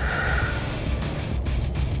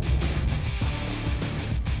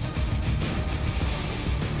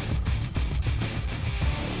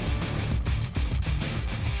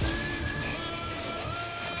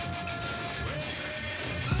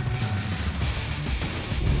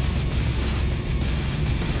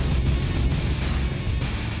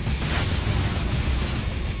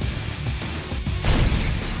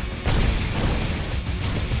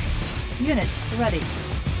 Unit ready.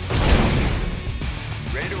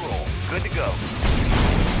 Ready to roll. Good to go.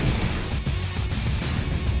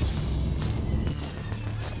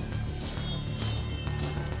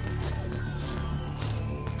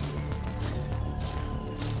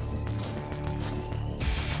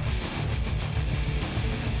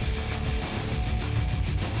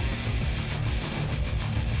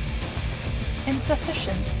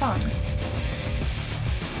 Insufficient funds.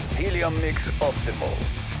 Helium mix optimal.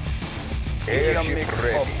 Helium mix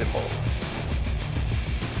optimal.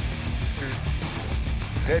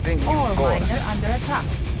 Setting new Ore course. miner under attack.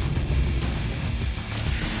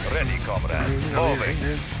 Ready, comrade. Moving.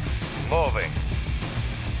 Moving.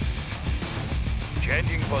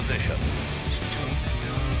 Changing position.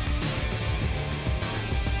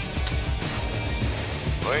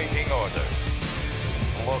 Waiting orders.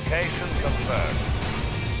 Location confirmed.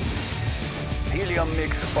 Helium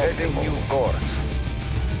mix setting new course.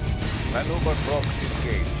 Maneuver props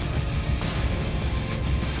engaged.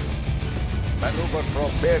 Maneuver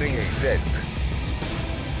prop bearing set.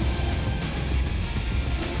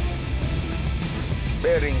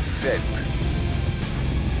 Bearing set.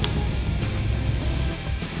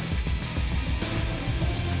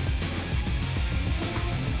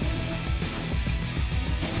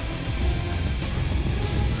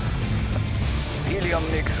 Helium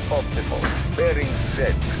mix optimal. Bearing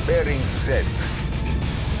set. Bearing set.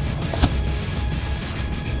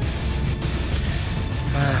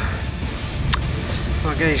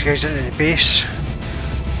 I'll get these guys into the base.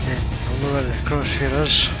 Then I'll know where the crosshair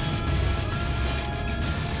is.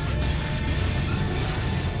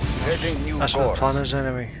 Heading new That's what the course. plan is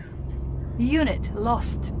anyway. Unit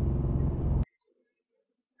lost.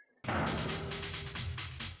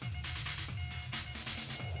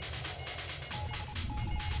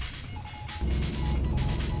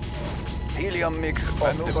 Helium mix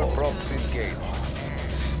optimal. Props engaged.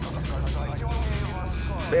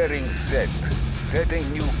 Bearing set.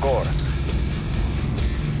 Setting new course.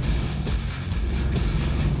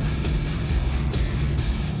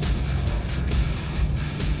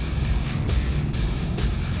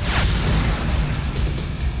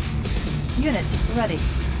 Unit ready.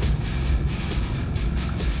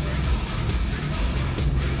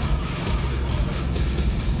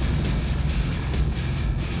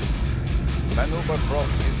 Maneuver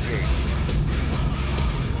props engaged.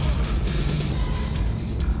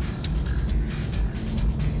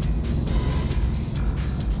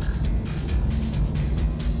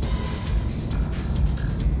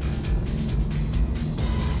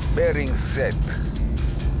 Bearing set.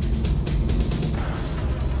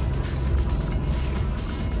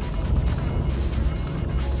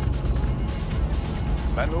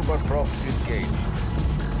 Maneuver props engaged.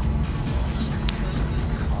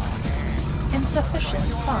 Insufficient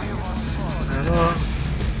funds. I know.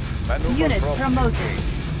 Maneuver Unit props promoted. engaged.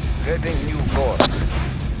 Setting new course.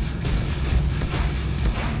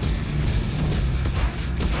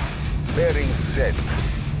 Bearing set.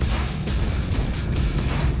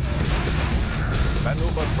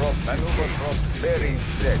 Maneuver props, bearing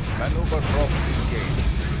set. Maneuver props engaged.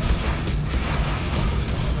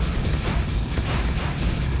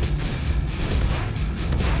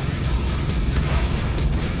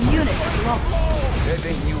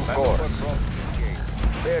 Setting new course.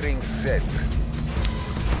 Bearing set.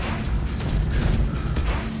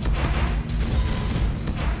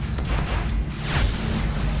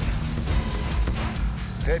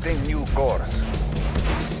 Setting new course.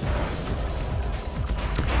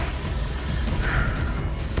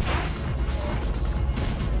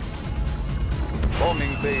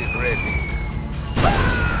 Bombing base ready.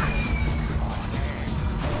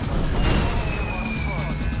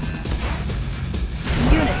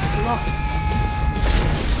 Unit lost.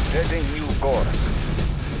 Setting new course.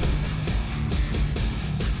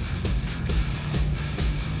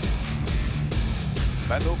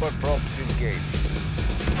 Maneuver props engaged.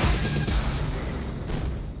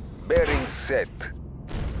 Bearing set.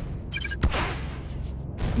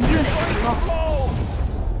 Unit lost.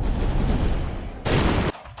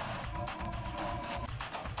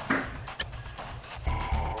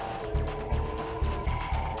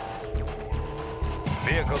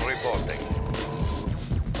 Vehicle reporting.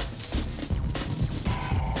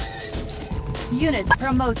 Unit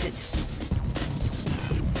promoted.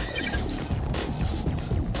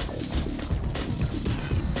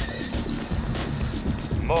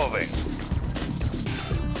 Moving.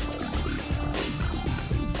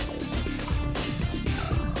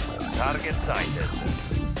 Target sighted.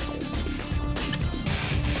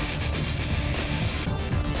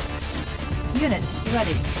 Unit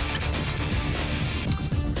ready.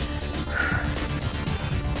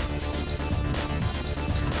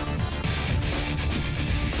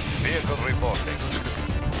 Vehicle reporting.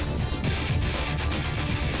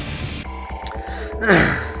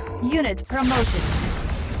 Unit promoted.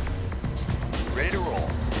 Ready to roll.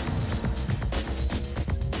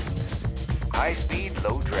 High speed,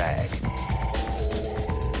 low drag.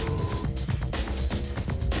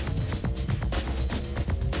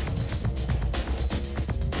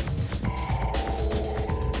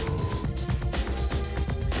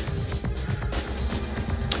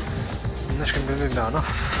 This can be moved enough.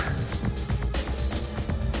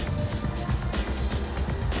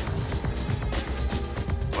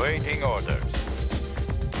 Waiting orders.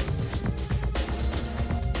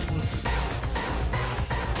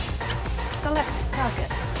 Select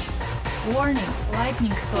target. Warning,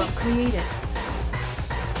 lightning storm created.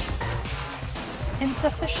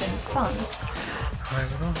 Insufficient funds. There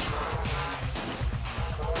we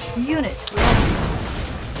go. Unit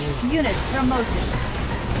lost. Unit promoted.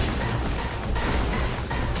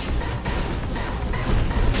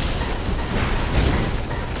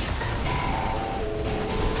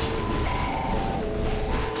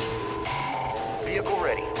 Vehicle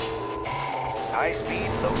ready. High speed,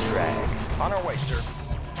 low drag. On our way, sir.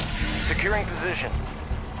 Securing position.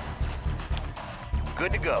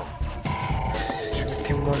 Good to go.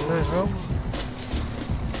 Team 1 there as well.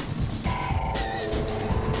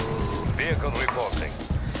 Vehicle reporting.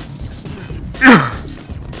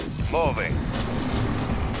 Moving.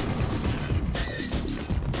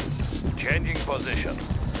 Changing position.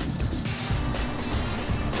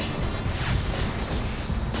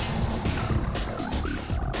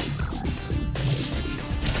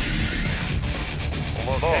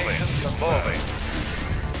 Moving.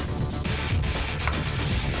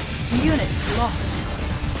 Unit lost.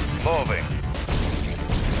 Moving.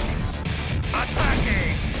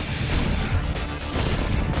 Attacking!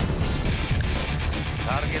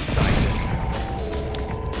 Target sighted.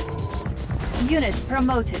 Unit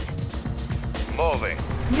promoted. Moving.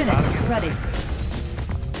 Unit ready.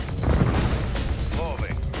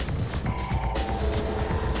 Moving.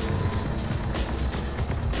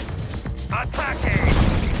 Attacking!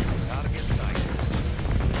 Target sighted.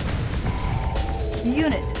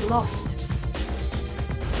 Unit lost.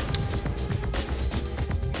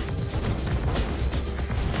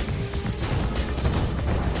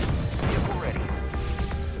 Vehicle ready.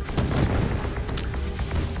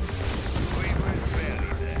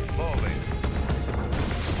 Moving.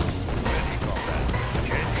 Ready, combat.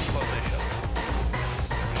 Changing position.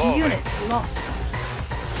 Moving. Unit lost.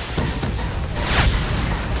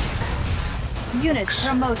 Unit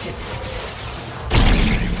promoted.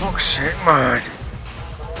 Fuck's sake, man.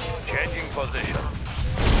 Changing position.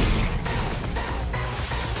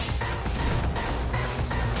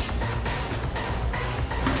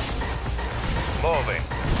 Moving.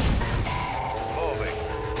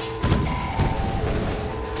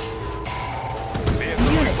 Vehicle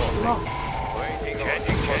Unit reporting. lost.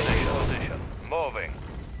 Changing position. Moving.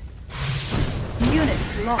 Unit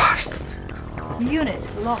lost. Unit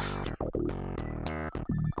lost.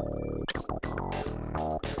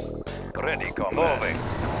 Ready, combat. Moving.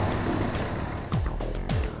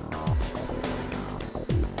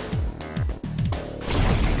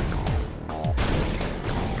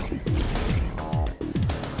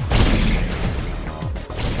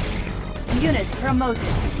 Unit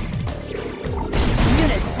promoted.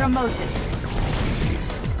 Unit promoted.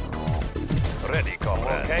 Ready,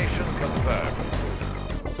 comrade. Location confirmed.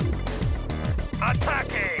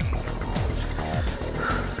 Attacking!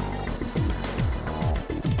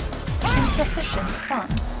 Insufficient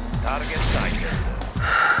funds. Target sighted.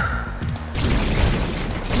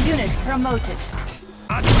 Unit promoted.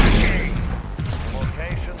 Attacking!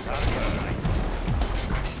 Location confirmed.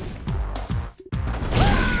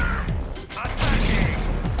 Attacking!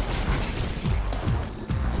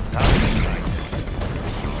 Target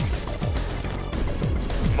sighted.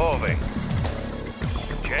 Moving.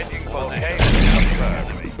 Changing position.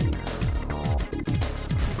 Enemy.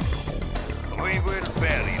 We will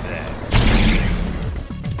bury them.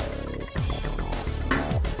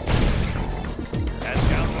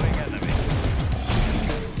 Encountering enemy.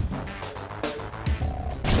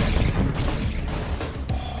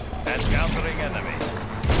 Encountering enemy.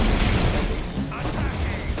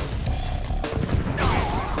 Attacking. No,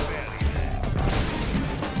 bury them.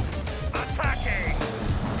 Attacking.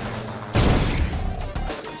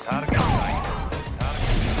 Target sighted.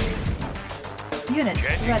 Target sighted. Unit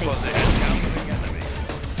Changing ready. position. Encountering enemy.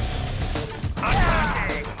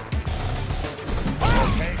 Attacking.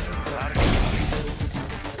 Location target sighted.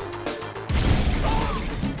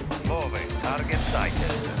 Moving. Target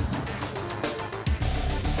sighted.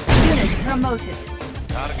 Unit promoted.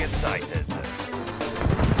 Target sighted.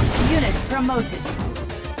 Unit promoted.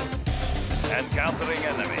 Encountering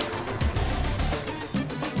enemy.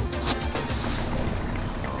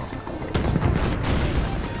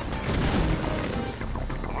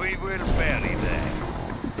 We will bury them.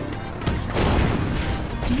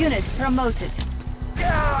 Unit promoted.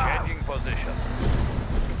 Changing position.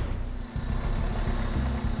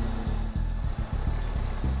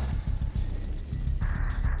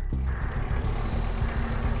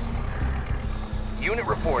 Unit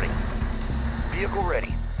reporting. Vehicle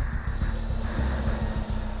ready.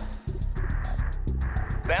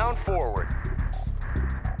 Bound forward.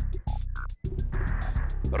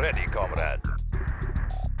 Ready, comrade.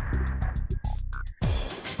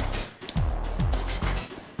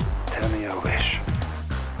 Tell me your wish.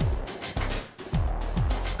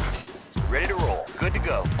 Ready to roll. Good to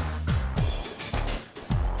go.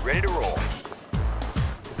 Ready to roll.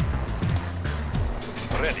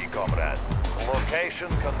 Ready, comrade. Location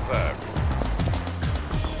confirmed.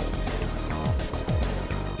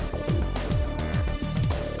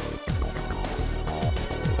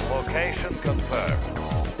 Location confirmed.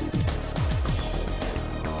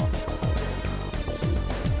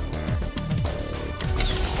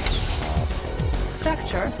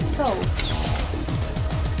 Structure sold.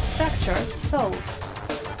 Structure sold.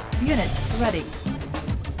 Unit ready.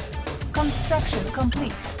 Construction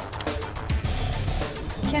complete.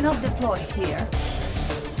 Cannot deploy here.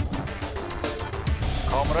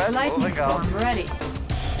 Comrade, Lightning moving out. storm ready.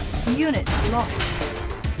 Unit lost.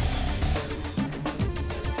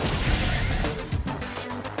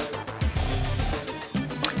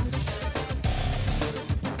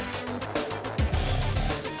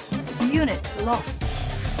 Unit lost.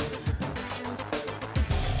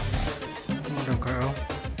 The girl.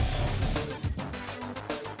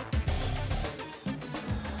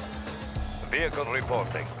 Vehicle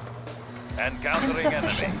reporting. Encountering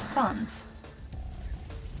Insufficient enemy. funds.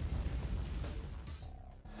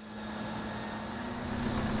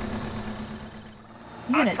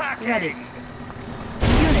 Unit Attacking. ready.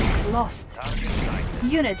 Unit lost. Target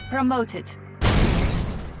sighted. Unit promoted.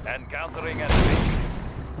 Encountering enemy.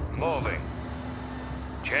 Moving.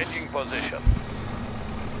 Changing position.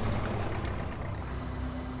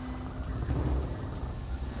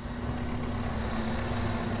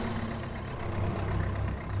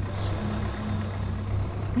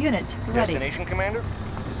 Unit ready. Destination, Commander?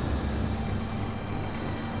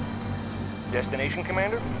 Destination,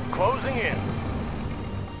 Commander? Closing in.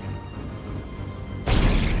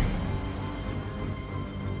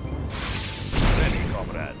 Ready,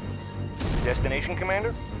 comrade. Destination,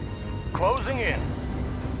 Commander? Closing in.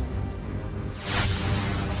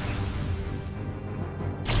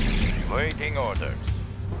 Waiting orders.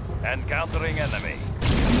 Encountering enemy.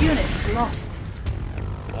 Unit lost.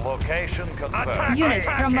 Location confirmed. Unit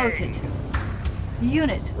promoted.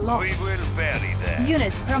 Unit lost. We will bury them.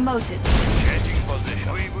 Unit promoted. Changing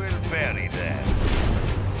position. We will bury them.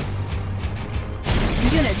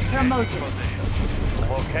 Unit promoted. Position.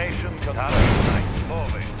 Location confirmed.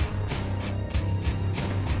 Moving.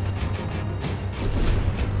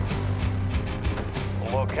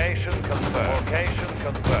 Location confirmed. Location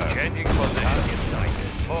confirmed. Changing position. Target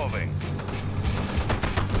sighted. Moving.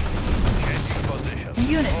 Changing position.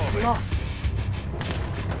 Unit Moving. lost.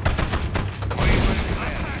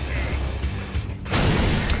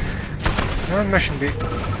 And mission beat.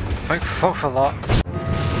 Thank fuck for that.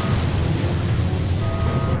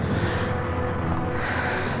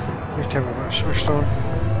 This time we've got switched on.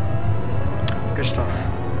 Good stuff.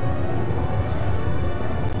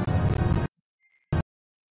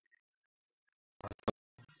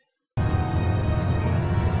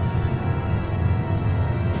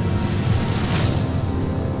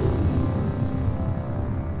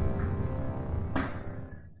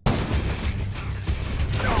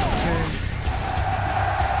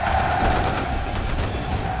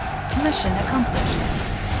 Mission accomplished.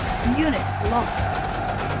 Unit lost.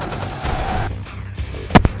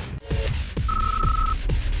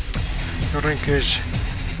 Your rank is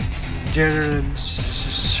General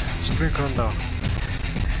Spring Commander.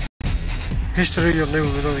 History your name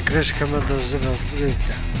will be the greatest commanders ever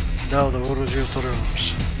lived. Now the war is yours to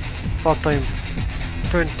realms. Part time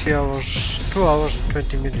 20 hours, 2 hours and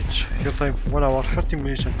 20 minutes. Your time 1 hour, 30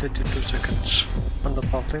 minutes and 22 seconds. Under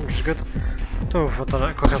part time, which is good. Don't know if I've done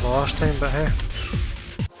it quicker the last time, but hey.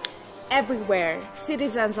 Everywhere,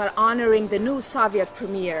 citizens are honoring the new Soviet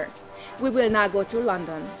premier. We will now go to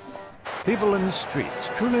London. People in the streets,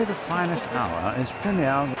 truly the finest hour is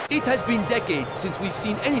premiere. It has been decades since we've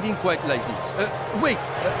seen anything quite like this. Wait,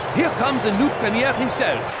 here comes the new premier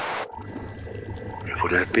himself. It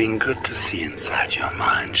would have been good to see inside your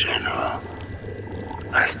mind, General.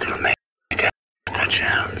 I still may get a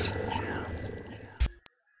chance.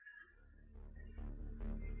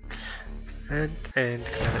 And end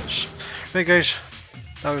credits. Right guys,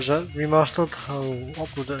 that was it, remastered. I'll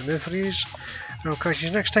upload it in the freeze and I'll catch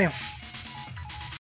you next time.